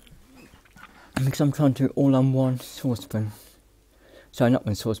because I'm trying to do it all on one saucepan. Sorry, not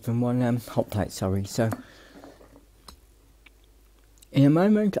one saucepan, one hot plate, sorry. So, in a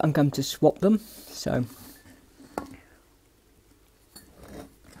moment I'm going to swap them, so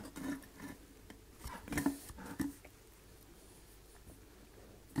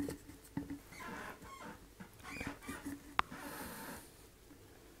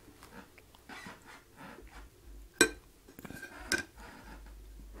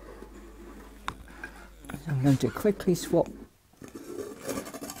I'm going to quickly swap.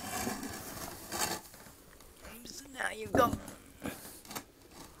 So now you've got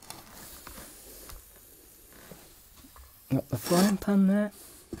frying pan there.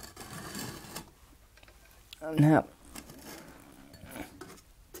 And now,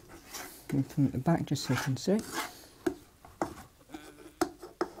 we come at the back just so you can see.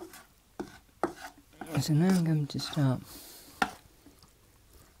 So now I'm going to start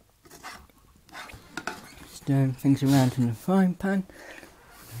stirring things around in the frying pan.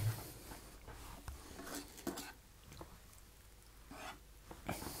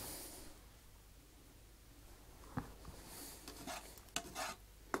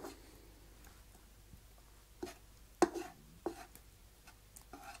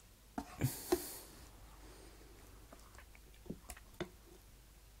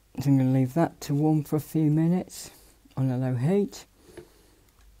 So I'm going to leave that to warm for a few minutes on a low heat.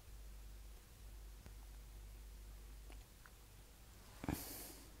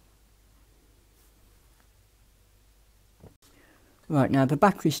 Right, now the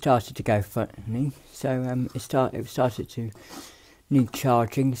battery started to go funny, so it started to need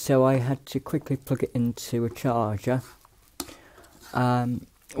charging, so I had to quickly plug it into a charger while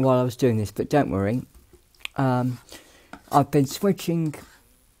I was doing this. But don't worry, I've been switching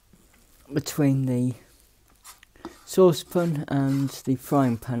between the saucepan and the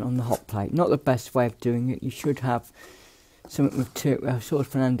frying pan on the hot plate. Not the best way of doing it. You should have something with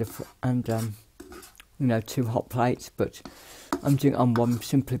saucepan and you know, 2 hot plates, but I'm doing it on one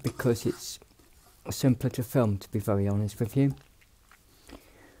simply because it's simpler to film, to be very honest with you.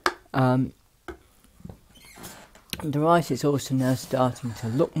 The rice is also now starting to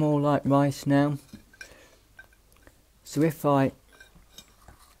look more like rice now. So if I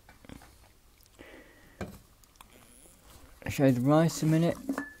show the rice a minute,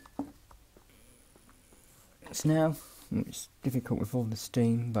 it's difficult with all the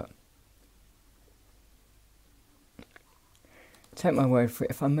steam, but take my word for it,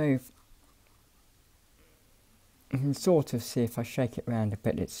 if I move, you can sort of see if I shake it around a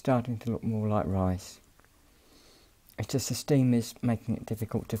bit, it's starting to look more like rice. It's just the steam is making it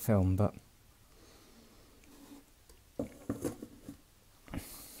difficult to film, but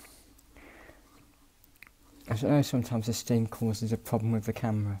I know sometimes the steam causes a problem with the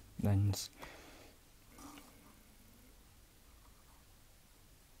camera lens.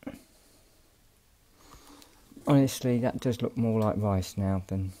 Honestly, that does look more like rice now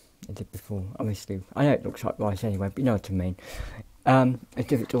than it did before. Obviously, I know it looks like rice anyway, but you know what I mean. As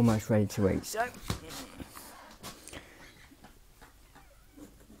if it's almost ready to eat. So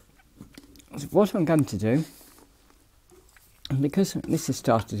what I'm going to do, because this has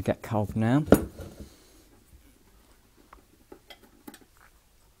started to get cold now,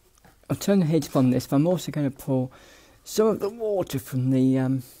 I'll turn the heat on this, but I'm also going to pour some of the water from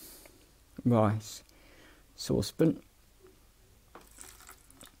the rice saucepan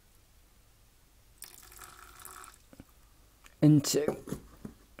into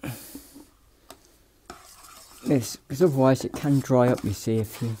this, because otherwise it can dry up, you see,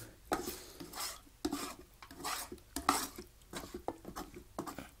 if you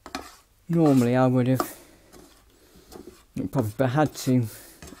normally I would have probably had to.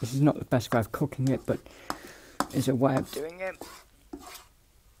 This is not the best way of cooking it, but it's a way of doing it.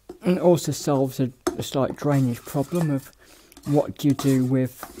 And it also solves a slight drainage problem of what do you do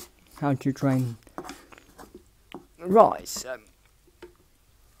with, how do you drain rice.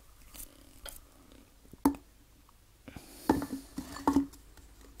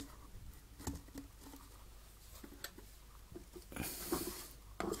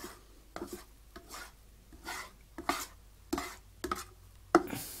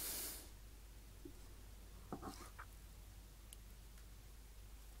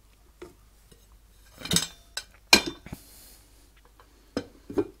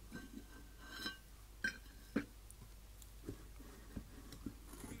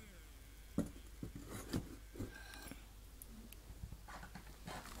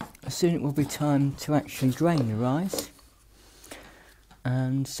 Soon it will be time to actually drain the rice,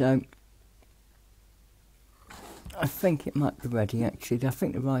 and so I think it might be ready. Actually, I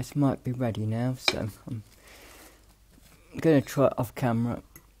think the rice might be ready now, so I'm going to try it off camera.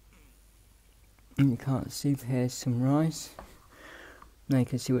 And you can't see, but here's some rice. Now you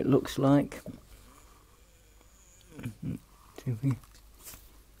can see what it looks like. And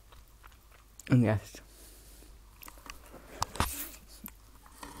yes,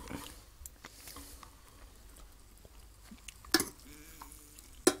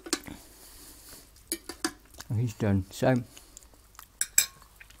 he's done. So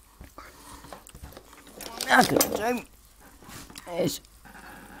what I'm going to do is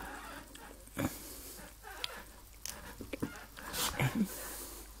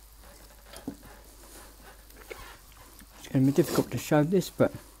going to be difficult to show this,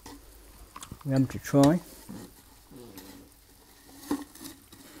 but we're able to try.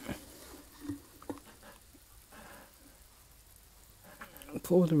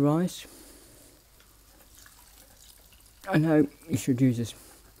 Pour the rice. I know you should use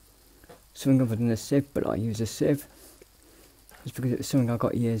something other than a sieve, but I use a sieve. It's because it was something I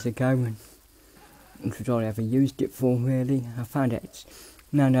got years ago and which was all I ever used it for, really. I found it's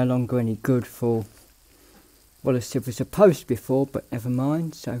now no longer any good for what a sieve was supposed to be for, but never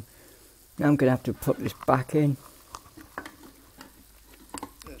mind. So now I'm going to have to put this back in.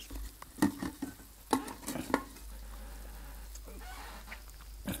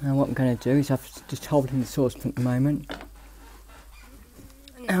 Now what I'm going to do is I'm just holding the saucepan at the moment.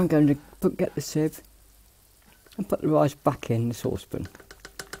 Now I'm going to get the sieve and put the rice back in the saucepan.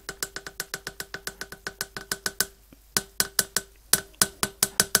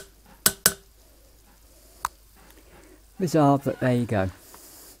 Bizarre, but there you go.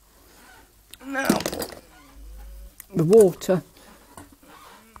 Now, the water.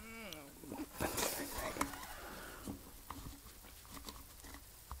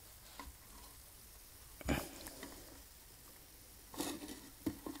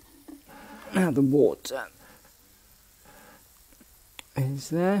 Now the water is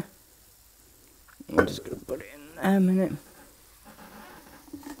there. I'm just going to put it in there a minute.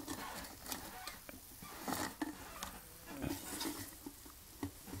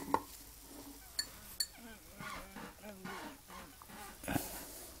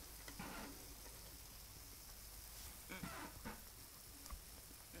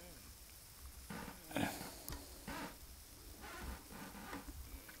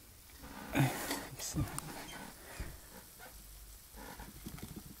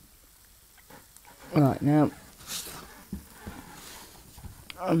 Right, now,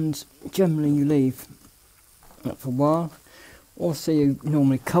 and generally you leave it for a while, also you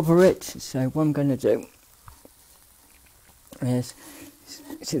normally cover it. So what I'm going to do is,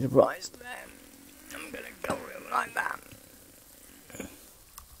 see the rice there, I'm going to cover it like that.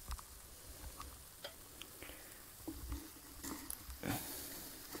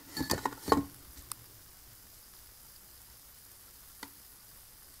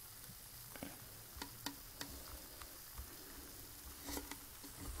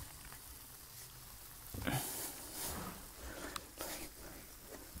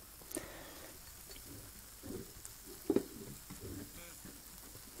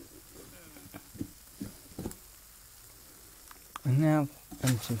 And now I'm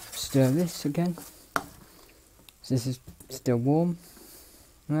going to stir this again. So this is still warm.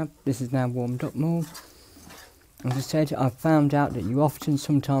 Now, this is now warmed up more. As I said, I've found out that you often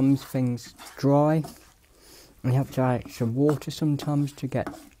sometimes things dry and you have to add extra water sometimes to get.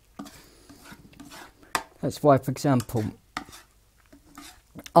 That's why, for example,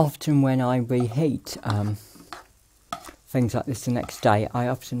 often when I reheat things like this the next day, I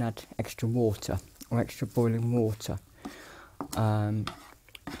often add extra water or extra boiling water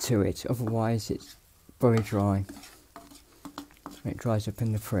to it, otherwise it's very dry. It dries up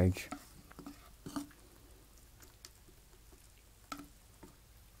in the fridge.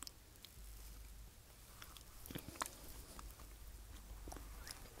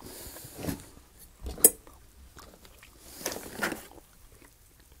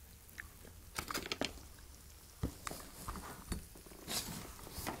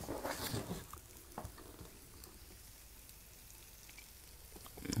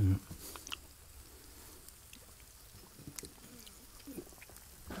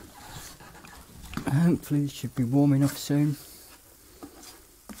 Hopefully it should be warm enough soon.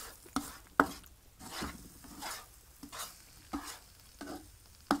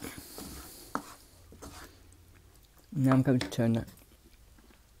 Now I'm going to turn that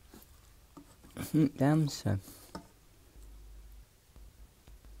down, so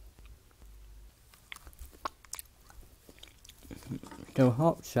still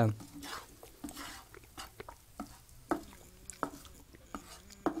hot, so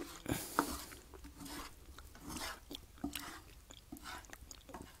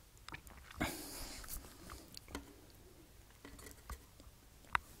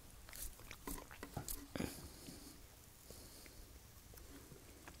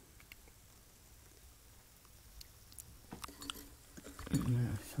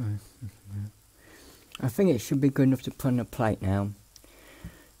I think it should be good enough to put on a plate now.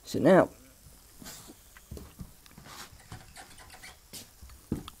 So now,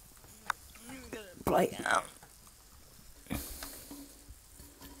 plate out.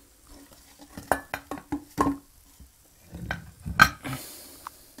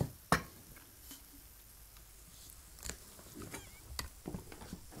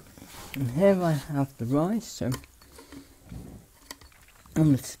 And here I have the rice, so I'm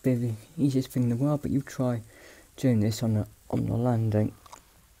going to be the easiest thing in the world, but you try doing this on the landing.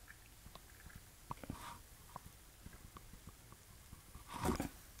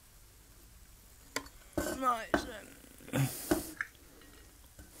 Right, so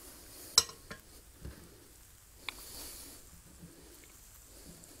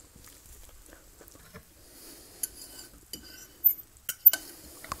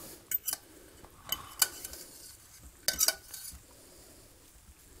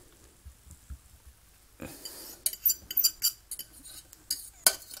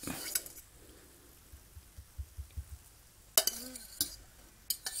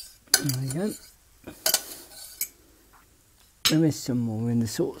there we go. There is some more in the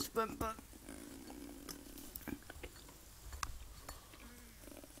saucepan, but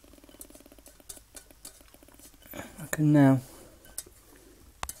I can now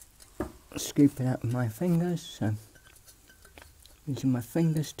scoop it out with my fingers, so using my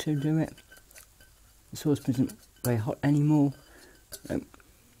fingers to do it. The saucepan isn't very hot anymore, so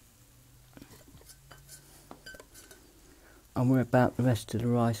I'll worry about the rest of the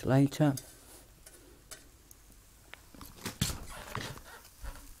rice later.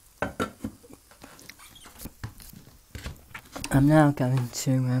 I'm now going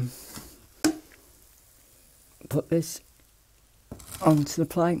to put this onto the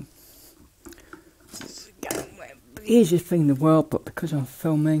plate. It's the easiest thing in the world, but because I'm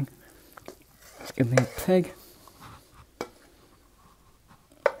filming, it's going to be a pig.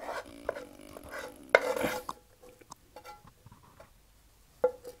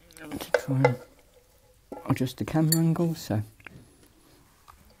 To try and adjust the camera angle, so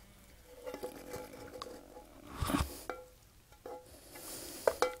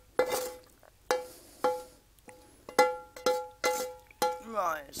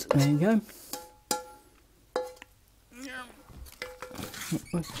right, so there you go.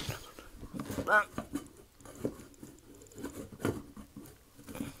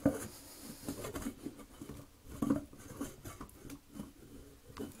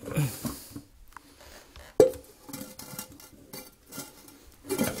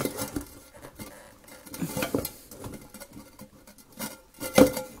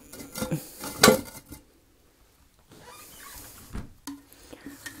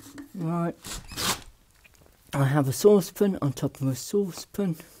 Right, I have a saucepan on top of a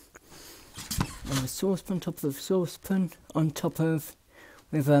saucepan, and a saucepan on top of a saucepan on top of,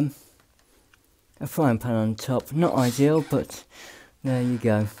 with a frying pan on top. Not ideal, but there you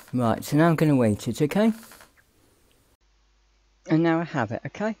go. Right, so now I'm going to wait it, okay? And now I have it,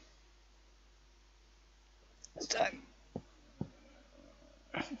 okay? So,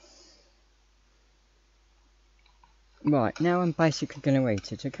 right, now I'm basically going to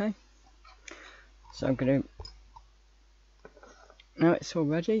wait it, okay? So I'm going to, now it's all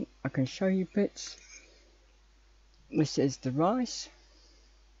ready, I can show you bits. This is the rice.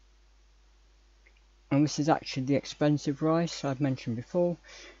 And this is actually the expensive rice I've mentioned before.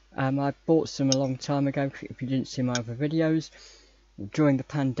 I bought some a long time ago, if you didn't see my other videos, during the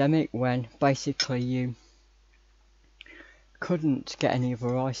pandemic, when basically you couldn't get any other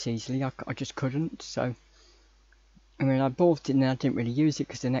rice easily. I just couldn't, so I mean, I bought it and I didn't really use it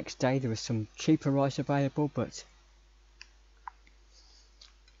because the next day there was some cheaper rice available, but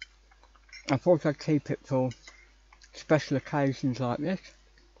I thought I'd keep it for special occasions like this.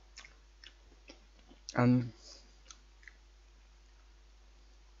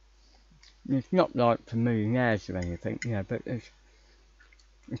 It's not like for millionaires or anything, you know, but it's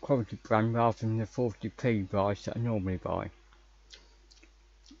a quality brand rather than the 40p rice that I normally buy.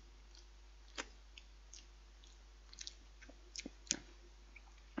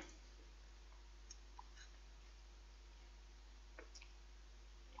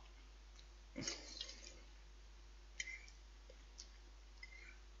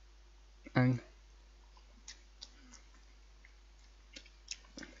 And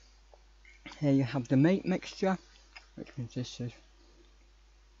here you have the meat mixture, which consists of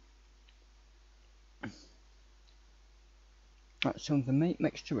that's some of the meat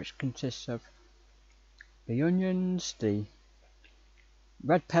mixture, which consists of the onions, the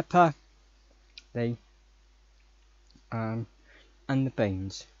red pepper, the and the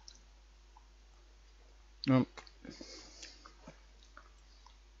beans.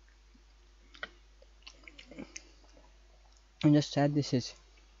 And as I said, this is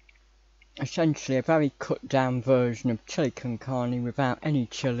essentially a very cut down version of chili con carne without any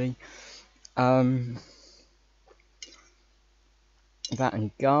chili, without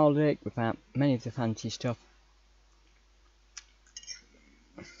any garlic, without many of the fancy stuff.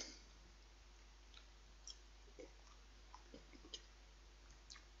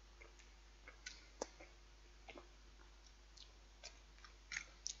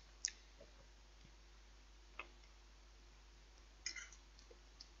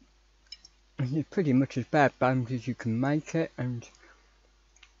 It's pretty much as bare bones as you can make it, and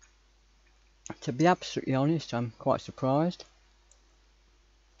to be absolutely honest, I'm quite surprised.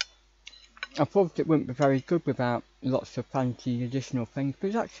 I thought it wouldn't be very good without lots of fancy additional things, but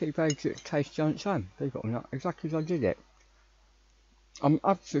it's actually very good, tasty on its own, believe it or not, exactly as I did it. I'm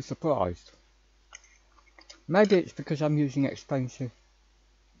absolutely surprised. Maybe it's because I'm using expensive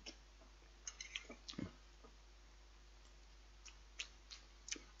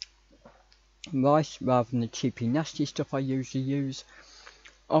rice rather than the cheapy nasty stuff I usually use.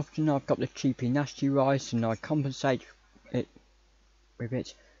 Often I've got the cheapy nasty rice and I compensate it with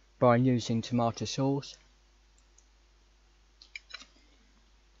it by using tomato sauce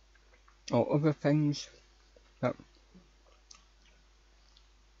or other things. But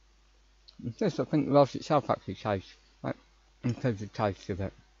this, I think the rice itself actually tastes, right, in terms of the taste of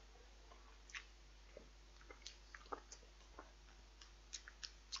it.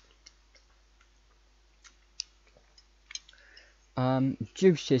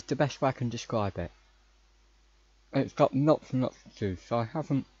 Juicy is the best way I can describe it. It's got lots and lots of juice. I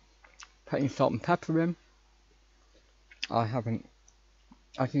haven't put any salt and pepper in. I haven't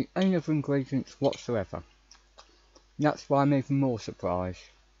added any other ingredients whatsoever. That's why I'm even more surprised.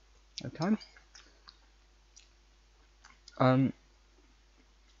 Okay.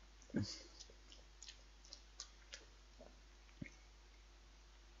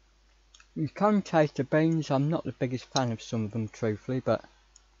 You can taste the beans. I'm not the biggest fan of some of them, truthfully, but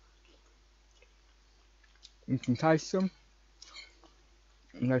you can taste them.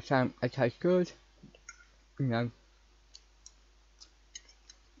 And they taste good. You know.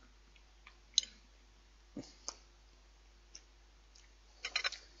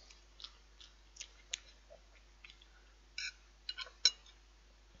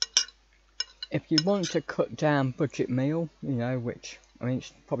 If you want to cut down budget meal, you know, which, I mean,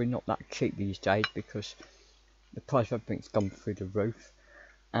 it's probably not that cheap these days because the price of everything's gone through the roof.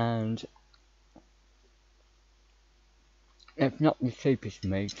 And it's not the cheapest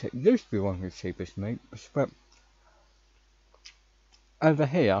meat. It used to be one of the cheapest meats, but over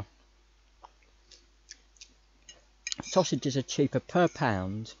here, sausages are cheaper per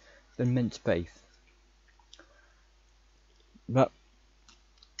pound than minced beef. But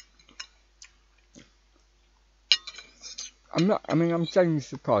I'm genuinely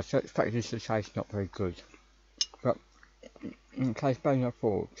surprised. So I expected this to taste not very good, but it tastes better than I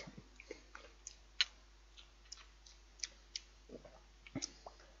thought.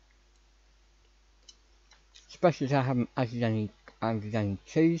 Especially as I haven't added any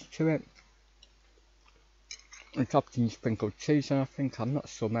cheese to it. It's often sprinkled cheese, and I think, I'm not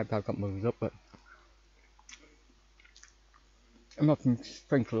sure, maybe I've got muddled up, but I'm often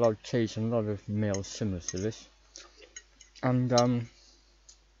sprinkle a lot of cheese on a lot of meals similar to this. And there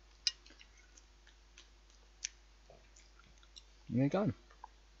you go.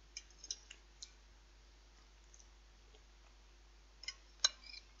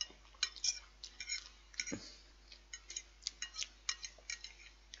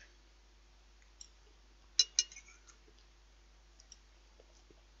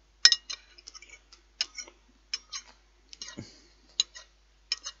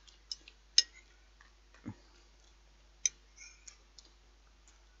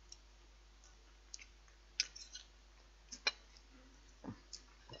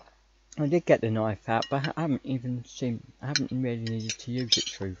 I did get the knife out, but I haven't really needed to use it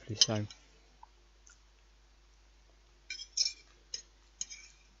truthfully, so.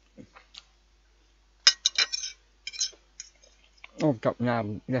 All I've got now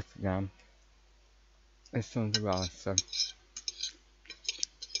left now is some of the rice, so.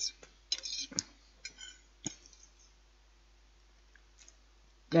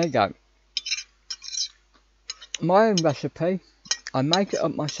 There you go. My own recipe. I make it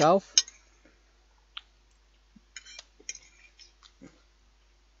up myself.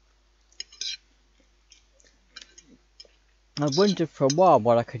 I wondered for a while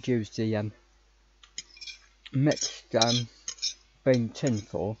what I could use the mixed bean tin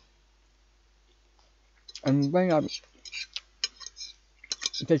for, and when I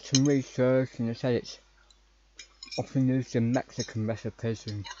did some research, and they said it's often used in Mexican recipes,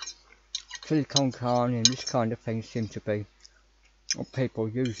 and chili con carne and this kind of thing seem to be what people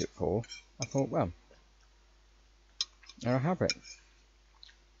use it for. I thought, well, there I have it.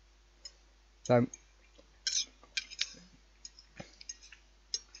 So,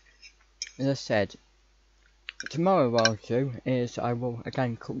 as I said, tomorrow what I'll do is I will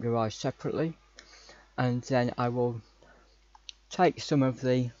again cook the rice separately, and then I will take some of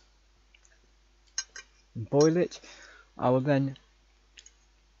the, boil it. I will then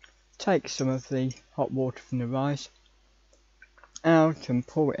take some of the hot water from the rice out and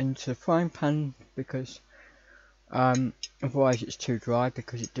pour it into the frying pan, because otherwise it's too dry,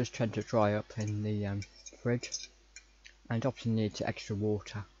 because it does tend to dry up in the fridge, and often needs extra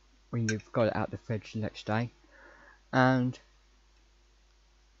water when you've got it out the fridge the next day. And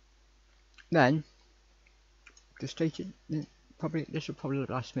then just eat it. This will probably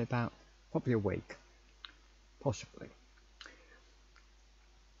last me about a week, possibly.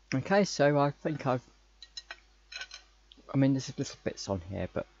 Okay, so I think I mean, there's little bits on here,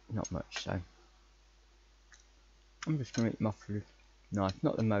 but not much, so I'm just going to eat them off with a knife.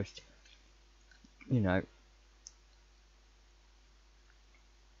 Not the most, you know,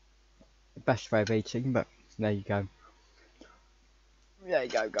 the best way of eating, but there you go. There you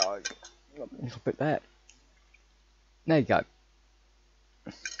go, guys. A little bit there. There you go.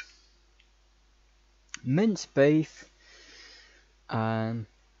 Minced beef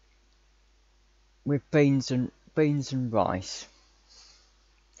with beans and rice.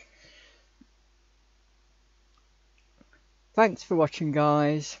 Thanks for watching,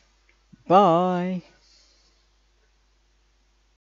 guys. Bye.